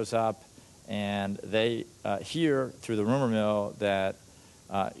cashier shows up, and they hear through the rumor mill that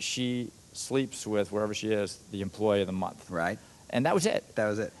she sleeps with, wherever she is, the employee of the month. Right. And that was it. That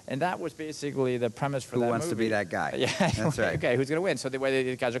was it. And that was basically the premise for that movie. Who wants to be that guy? Yeah. That's right. Okay, who's going to win? So the way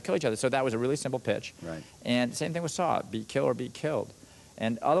these guys will kill each other. So that was a really simple pitch. Right. And same thing with Saw, be kill or be killed.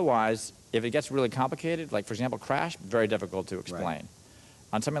 And otherwise, if it gets really complicated, like, for example, Crash, very difficult to explain. Right.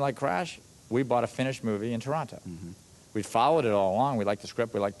 On something like Crash, we bought a finished movie in Toronto. We followed it all along. We liked the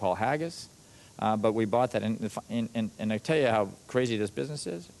script. We liked Paul Haggis. But we bought that. And I tell you how crazy this business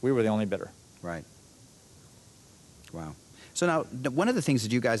is. We were the only bidder. Right. Wow. So now, one of the things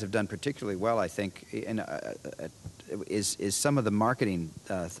that you guys have done particularly well, I think, is some of the marketing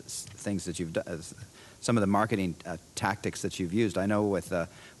things that you've done, some of the marketing tactics that you've used. I know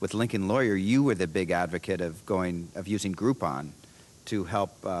with Lincoln Lawyer, you were the big advocate of using Groupon to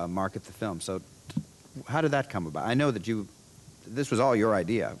help market the film. So, how did that come about? I know that this was all your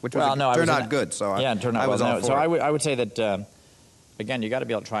idea, which turned out good. So yeah, it turned out well. So I would say that. Again, you got to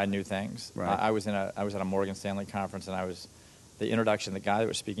be able to try new things. Right. I was at a Morgan Stanley conference, and the introduction. The guy that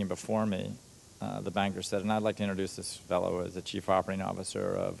was speaking before me, the banker said, and I'd like to introduce this fellow as the chief operating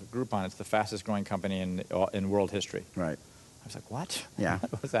officer of Groupon. It's the fastest growing company in world history. Right. I was like, what? Yeah.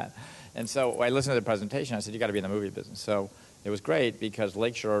 What was that? And so I listened to the presentation. I said, you got to be in the movie business. So it was great because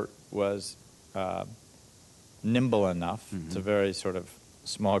Lakeshore was nimble enough. It's a very sort of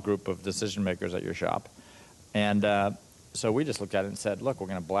small group of decision makers at your shop, and. So we just looked at it and said, look, we're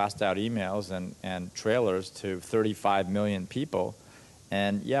going to blast out emails and trailers to 35 million people.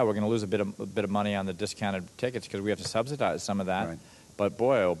 And, yeah, we're going to lose a bit of money on the discounted tickets because we have to subsidize some of that. Right. But,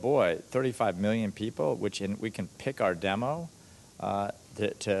 boy, oh, boy, 35 million people, we can pick our demo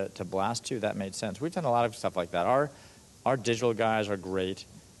to blast to, that made sense. We've done a lot of stuff like that. Our digital guys are great.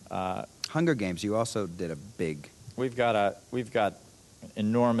 Hunger Games, you also did a big... We've got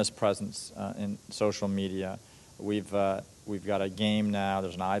enormous presence in social media. We've got a game now.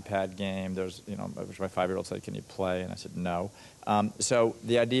 There's an iPad game. Which my 5-year-old said, "Can you play?" And I said, "No." So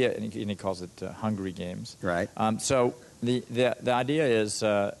the idea, and he calls it Hungry Games. Right. So the idea is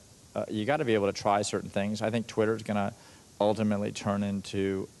you got to be able to try certain things. I think Twitter is going to ultimately turn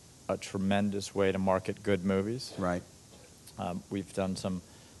into a tremendous way to market good movies. Right. We've done some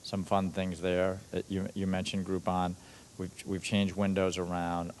fun things there. You mentioned Groupon. We've changed windows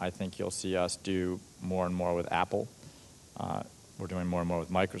around. I think you'll see us do more and more with Apple. We're doing more and more with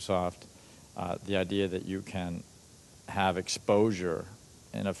Microsoft. The idea that you can have exposure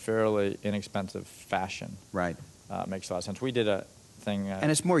in a fairly inexpensive fashion, right, makes a lot of sense. We did a thing, and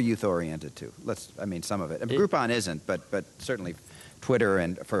it's more youth-oriented too. Some of it. Groupon isn't, but certainly Twitter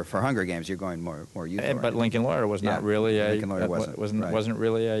and for Hunger Games, you're going more youth-oriented. But Lincoln Lawyer was not really wasn't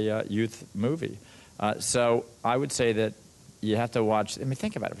really a youth movie. So I would say that you have to watch. I mean,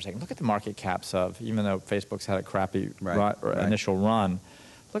 think about it for a second. Look at the market caps of, even though Facebook's had a crappy initial run,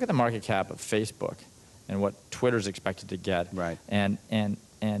 look at the market cap of Facebook and what Twitter's expected to get. Right. And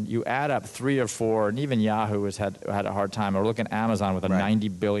you add up 3 or 4, and even Yahoo has had a hard time. Or look at Amazon with a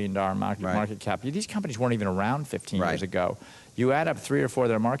 $90 billion market cap. These companies weren't even around 15 years ago. You add up 3 or 4 of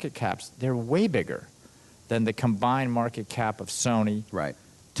their market caps, they're way bigger than the combined market cap of Sony,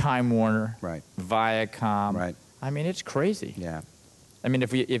 Time Warner, Right. Viacom. Right. I mean, it's crazy. Yeah. I mean,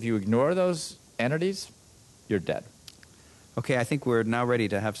 if you ignore those entities, you're dead. Okay, I think we're now ready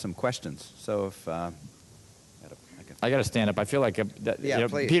to have some questions. So if I got to stand up. I feel like please,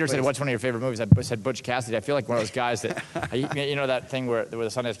 Peter said, please. "What's one of your favorite movies?" I said Butch Cassidy. I feel like one of those guys that you know that thing where the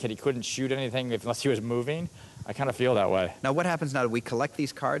Sundance Kid, he couldn't shoot anything unless he was moving. I kind of feel that way. Now, what happens now? Do we collect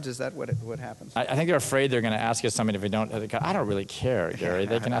these cards? Is that what happens? I think they're afraid they're going to ask us something if we don't have the card. I don't really care, Gary.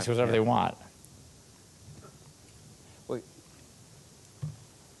 They can ask us whatever they want. Well,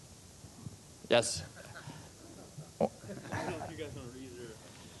 Yes.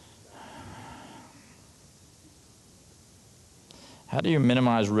 How do you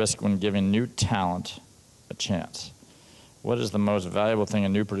minimize risk when giving new talent a chance? What is the most valuable thing a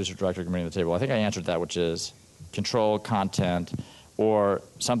new producer director can bring to the table? I think I answered that, which is control content or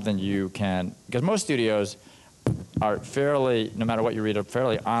something you can, because most studios are fairly, no matter what you read, are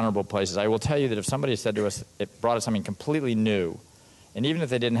fairly honorable places. I will tell you that if somebody said to us, it brought us something completely new, and even if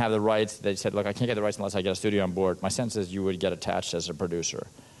they didn't have the rights, they said, look, I can't get the rights unless I get a studio on board, my sense is you would get attached as a producer.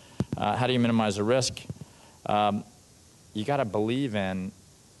 How do you minimize the risk? You got to believe in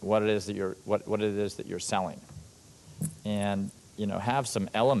what it is that you're selling, and have some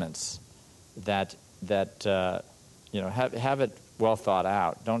elements that have it well thought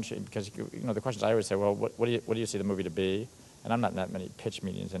out. Don't you? Because the questions I always say, well, what do you see the movie to be? And I'm not in that many pitch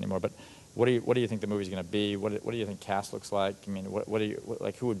meetings anymore, but what do you think the movie's going to be? What do you think cast looks like? I mean,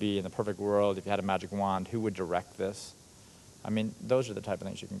 who would be in the perfect world if you had a magic wand? Who would direct this? I mean, those are the type of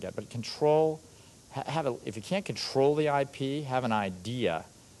things you can get. But control. If you can't control the IP, have an idea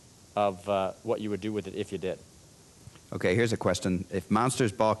of what you would do with it if you did. Okay, here's a question. If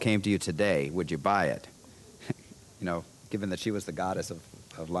Monsters Ball came to you today, would you buy it? Given that she was the goddess of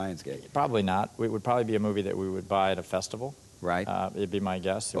Lionsgate. Probably not. It would probably be a movie that we would buy at a festival. Right. It'd be my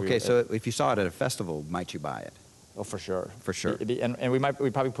guess. Okay, so if you saw it at a festival, might you buy it? Oh, for sure. For sure. And we'd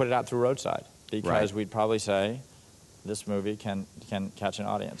probably put it out through Roadside because we'd probably say, this movie can catch an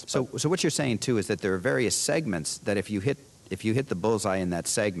audience. So what you're saying too is that there are various segments that if you hit the bullseye in that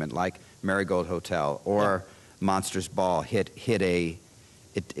segment, like Marigold Hotel or Monsters Ball,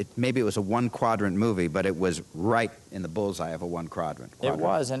 maybe it was a one quadrant movie, but it was right in the bullseye of a one quadrant. It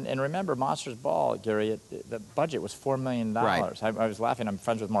was, and remember Monsters Ball, Gary. The budget was $4 million. Right. I was laughing. I'm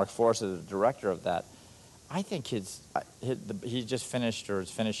friends with Mark Forrest, the director of that. I think he just finished or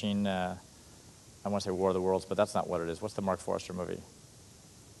is finishing. I want to say War of the Worlds, but that's not what it is. What's the Mark Forrester movie?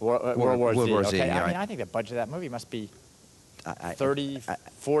 World War Z. War Okay, Z, I right. mean, I think the budget of that movie must be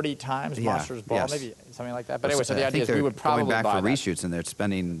 40 times Monsters Ball, maybe something like that. But anyway, so the idea is we would probably going back buy for that. reshoots, and they're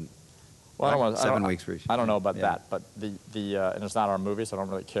spending 7 weeks reshoot. I don't know about that, but and it's not our movie, so I don't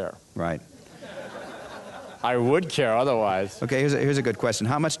really care. Right. I would care otherwise. Okay, here's a good question.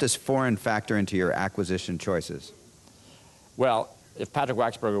 How much does foreign factor into your acquisition choices? Well, if Patrick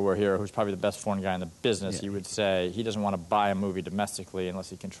Waxberger were here, who's probably the best foreign guy in the business, he would say he doesn't want to buy a movie domestically unless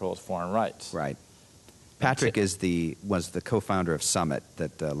he controls foreign rights. Right. Patrick was the co-founder of Summit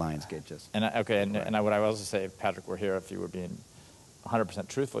that Lionsgate just. And I would also say if Patrick were here, if he were being 100%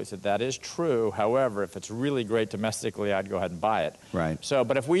 truthful, he said that is true. However, if it's really great domestically, I'd go ahead and buy it. Right. So,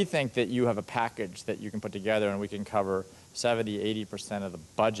 but if we think that you have a package that you can put together and we can cover 70-80% of the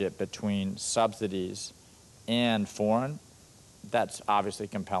budget between subsidies and foreign, that's obviously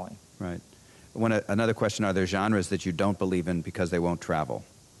compelling. Right. Another question, are there genres that you don't believe in because they won't travel?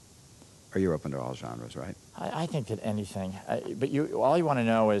 Or you're open to all genres, right? I think that anything. But all you want to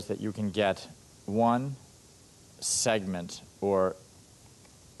know is that you can get one segment or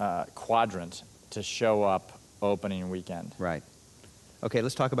quadrant to show up opening weekend. Right. Okay,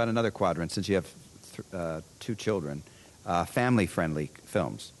 let's talk about another quadrant since you have 2 children. Family-friendly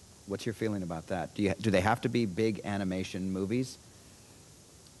films. What's your feeling about that? Do they have to be big animation movies?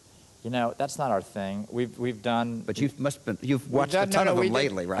 That's not our thing. We've done. But you've watched a ton of them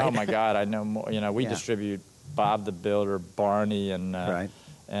lately, right? Oh my God, I know more. We distribute Bob the Builder, Barney, and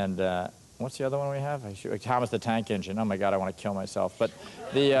what's the other one we have? Thomas the Tank Engine. Oh my God, I want to kill myself. But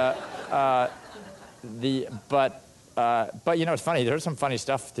but it's funny. There's some funny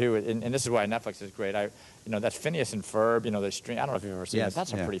stuff too, and this is why Netflix is great. That Phineas and Ferb, the stream. I don't know if you've ever seen it.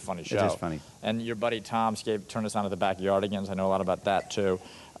 That's a pretty funny show. It is funny. And your buddy Tom turned us on to the Backyardigans. I know a lot about that too.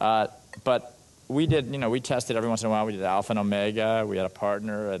 But we did, we tested every once in a while. We did Alpha and Omega. We had a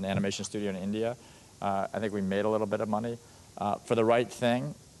partner, an animation studio in India. I think we made a little bit of money. For the right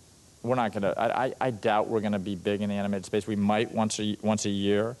thing, we're not going to, I doubt we're going to be big in the animated space. We might once a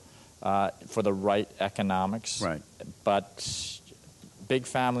year for the right economics. Right. But big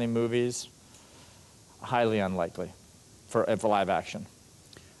family movies, highly unlikely for live action.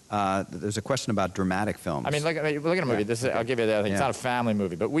 There's a question about dramatic films. I mean, look at a movie. Yeah. I'll give you the other thing. Yeah. It's not a family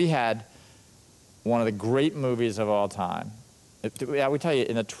movie, but we had one of the great movies of all time. I would tell you,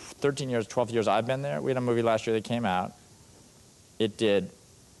 in the 13 years, 12 years I've been there, we had a movie last year that came out. We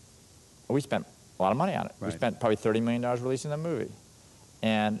spent a lot of money on it. Right. We spent probably $30 million releasing the movie.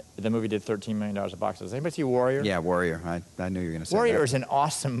 And the movie did $13 million at box office. Anybody see Warrior? Yeah, Warrior. I knew you were going to say Warrior that. is an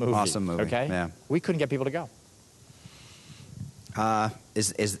awesome movie. Awesome movie, Okay? yeah. We couldn't get people to go. Now,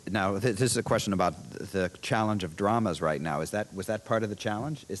 this is a question about the challenge of dramas right now. Was that part of the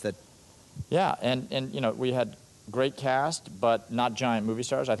challenge? Yeah, and you know, we had great cast, but not giant movie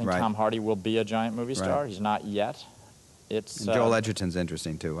stars. I think Right. Tom Hardy will be a giant movie star. Right. He's not yet. It's Joel Edgerton's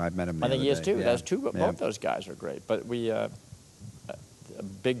interesting too. I've met him. The I think other he is day. too. Yeah. That's two. Yeah. Both those guys are great. But we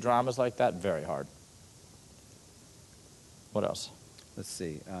big dramas like that, very hard. What else? Let's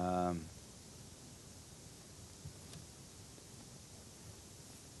see.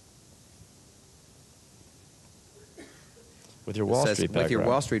 With your Wall It says, Street background. with your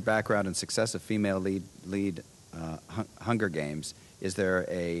Wall Street background and success of female lead Hunger Games, is there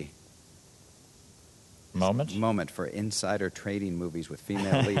a moment for insider trading movies with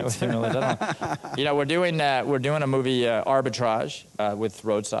female leads? You know, we're doing a movie Arbitrage with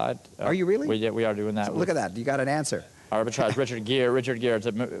Roadside. Are you really? We are doing that. So look at that. You got an answer. Arbitrage. Richard Gere. It's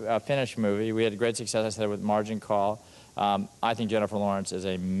a Finnish movie. We had great success, I said, with Margin Call. I think Jennifer Lawrence is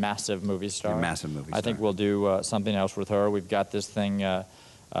a massive movie star. A massive movie star. I think we'll do something else with her. We've got this thing. Eric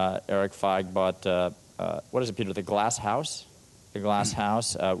Feig bought. What is it, Peter? The Glass House. The Glass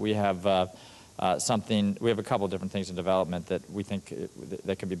House. We have something. We have a couple of different things in development that we think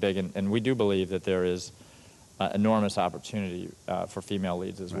that could be big, and we do believe that there is enormous opportunity for female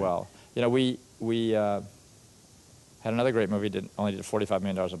leads as well. You know, we had another great movie. Only did $45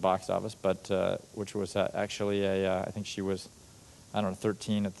 million at box office, but which was actually I think she was,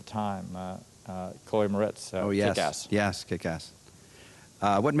 13 at the time. Chloe Moretz. Oh yes, Kick-Ass. Yes, Kick-Ass.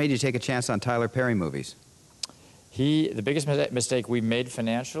 What made you take a chance on Tyler Perry movies? The biggest mistake we made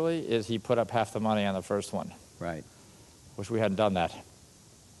financially is he put up half the money on the first one. Right. Wish we hadn't done that.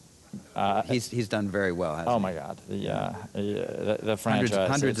 He's done very well, hasn't he? Oh my God, the franchise.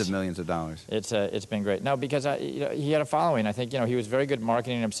 Hundreds of millions of dollars. It's been great. No, because he had a following. I think he was very good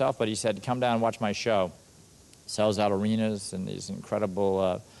marketing himself, but he said, "Come down and watch my show." Sells out arenas and these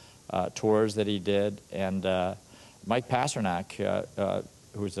incredible tours that he did. And Mike Pasternak,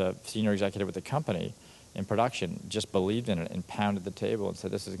 who's a senior executive with the company in production, just believed in it and pounded the table and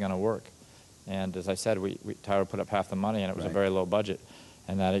said, "This is going to work." And as I said, Tyler put up half the money, and it was a very low budget.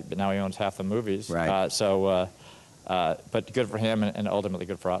 And now he owns half the movies. Right. But good for him, and ultimately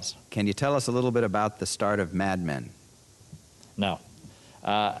good for us. Can you tell us a little bit about the start of Mad Men? No.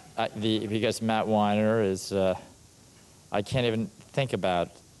 Because Matt Weiner is, I can't even think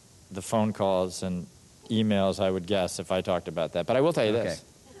about the phone calls and emails I would guess if I talked about that. But I will tell you this.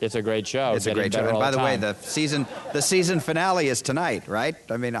 It's a great show. It's a great show. And by the way, the the season finale is tonight, right?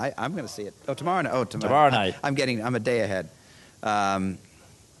 I mean, I'm going to see it. Oh, tomorrow night. Oh, tomorrow night. I'm a day ahead.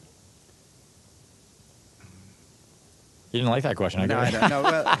 You didn't like that question, No, I don't know.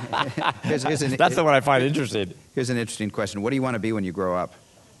 Well, that's the one I find interesting. Here's an interesting question. What do you want to be when you grow up?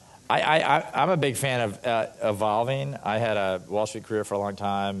 I'm a big fan of evolving. I had a Wall Street career for a long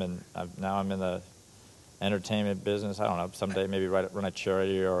time, and now I'm in the entertainment business. I don't know. Someday maybe run a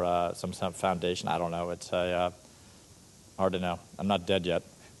charity or some foundation. I don't know. It's hard to know. I'm not dead yet.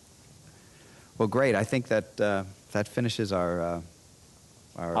 Well, great. I think that that finishes our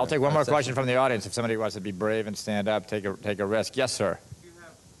I'll take one more question from the audience. If somebody wants to be brave and stand up, take a risk. Yes, sir. If you have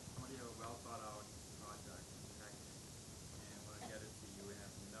a well-thought-out project and want to get it to you and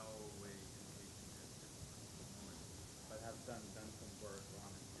have no way completion at this moment, but have done some work on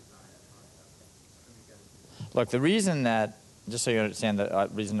design and concept, can we get it to you? Look, the reason that, just so you understand, the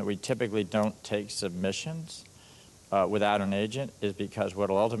reason that we typically don't take submissions without an agent is because what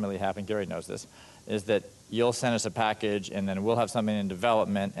will ultimately happen, Gary knows this, is that you'll send us a package and then we'll have something in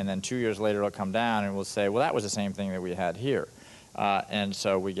development, and then 2 years later it'll come down and we'll say, well, that was the same thing that we had here. And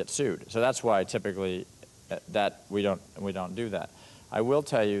so we get sued. So that's why typically that we don't do that. I will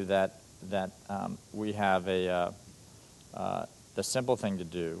tell you that we have the simple thing to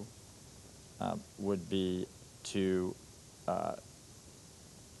do would be to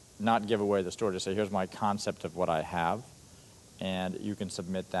not give away the story, to say, here's my concept of what I have, and you can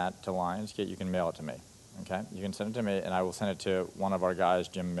submit that to Lionsgate. You can mail it to me. Okay, you can send it to me, and I will send it to one of our guys,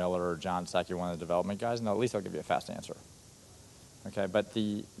 Jim Miller or John Sackey, one of the development guys, and at least they'll give you a fast answer. Okay, but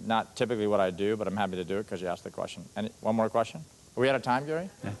not typically what I do, but I'm happy to do it because you asked the question. And one more question? Are we out of time, Gary?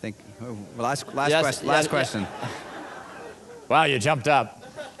 I think. Last Yes, question. Wow, you jumped up.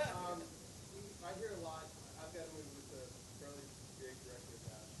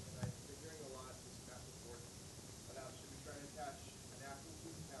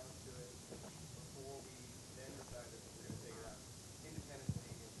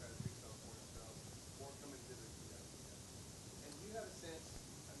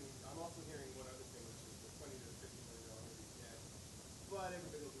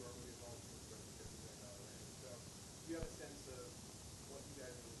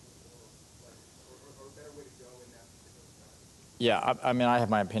 Yeah, I mean, I have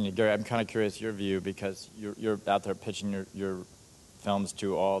my opinion. Gary, I'm kind of curious your view, because you're out there pitching your films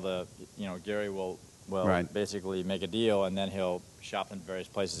to all the, Gary will Right. basically make a deal, and then he'll shop in various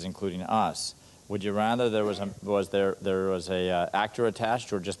places, including us. Would you rather there was a actor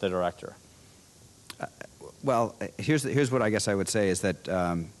attached, or just the director? Well, here's what I guess I would say is that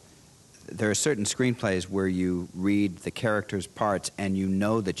there are certain screenplays where you read the character's parts and you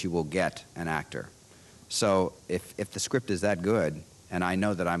know that you will get an actor. So if the script is that good and I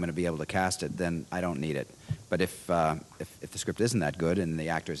know that I'm going to be able to cast it, then I don't need it. But if the script isn't that good and the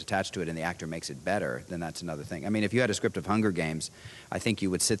actor is attached to it and the actor makes it better, then that's another thing. I mean, if you had a script of Hunger Games, I think you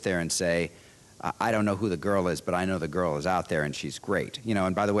would sit there and say, I don't know who the girl is, but I know the girl is out there and she's great.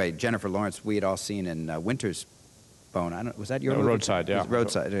 And by the way, Jennifer Lawrence, we had all seen in Winter's Bone. Was that your movie? Roadside, yeah.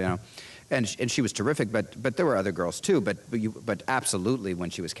 Roadside, And she was terrific, but there were other girls too. But absolutely, when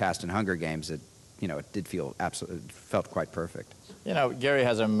she was cast in Hunger Games, it felt quite perfect. Gary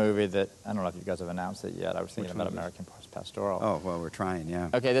has a movie that, I don't know if you guys have announced it yet. I was thinking about American Pastoral. Oh, well, we're trying, yeah.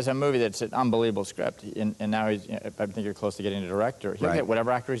 Okay, there's a movie that's an unbelievable script, and now I think you're close to getting a director. He'll get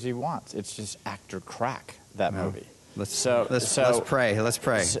whatever actors he wants. It's just actor crack, that movie. Let's pray. Let's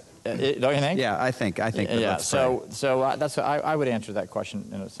pray. Don't you think? Yeah, I think. Yeah. Let's pray. So that's I would answer that question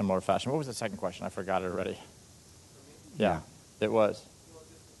in a similar fashion. What was the second question? I forgot it already. Yeah, it was.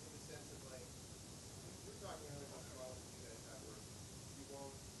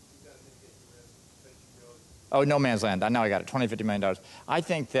 Oh, No Man's Land. Now I got it. $20, $50 million. I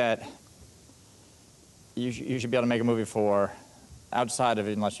think that you should be able to make a movie for, outside of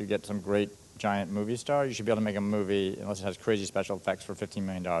it, unless you get some great giant movie star, you should be able to make a movie, unless it has crazy special effects, for $15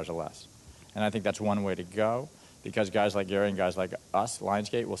 million or less. And I think that's one way to go, because guys like Gary and guys like us,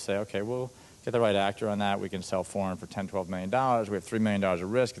 Lionsgate, will say, okay, we'll get the right actor on that. We can sell foreign for $10, $12 million. We have $3 million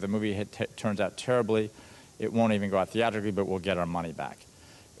of risk. If the movie turns out terribly, it won't even go out theatrically, but we'll get our money back.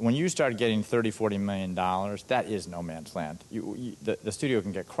 When you start getting $30, $40 million, that is no man's land. The studio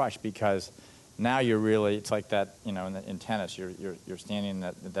can get crushed, because now you're really, it's like that, in tennis, you're standing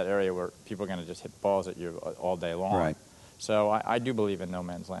in that area where people are going to just hit balls at you all day long. Right. So I do believe in no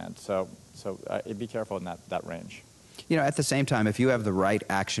man's land. So be careful in that range. At the same time, if you have the right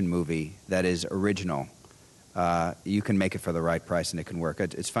action movie that is original, you can make it for the right price and it can work.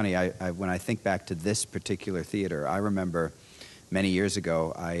 It's funny, when I think back to this particular theater, I remember many years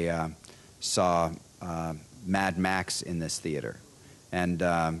ago, I saw Mad Max in this theater, and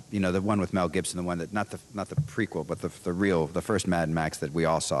the one with Mel Gibson, the one that not the prequel, but the first Mad Max that we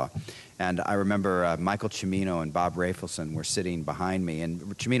all saw. And I remember Michael Cimino and Bob Rafelson were sitting behind me, and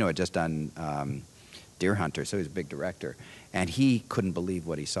Cimino had just done Deer Hunter, so he was a big director, and he couldn't believe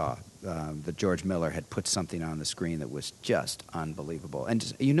what he saw. That George Miller had put something on the screen that was just unbelievable.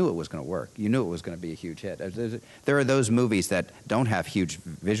 And you knew it was going to work. You knew it was going to be a huge hit. There are those movies that don't have huge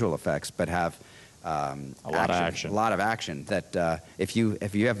visual effects, but have a lot of action. That if you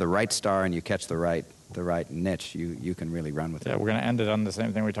have the right star and you catch the right niche, you can really run with it. Yeah, we're going to end it on the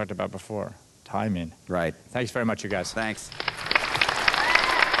same thing we talked about before, timing. Right. Thanks very much, you guys. Thanks.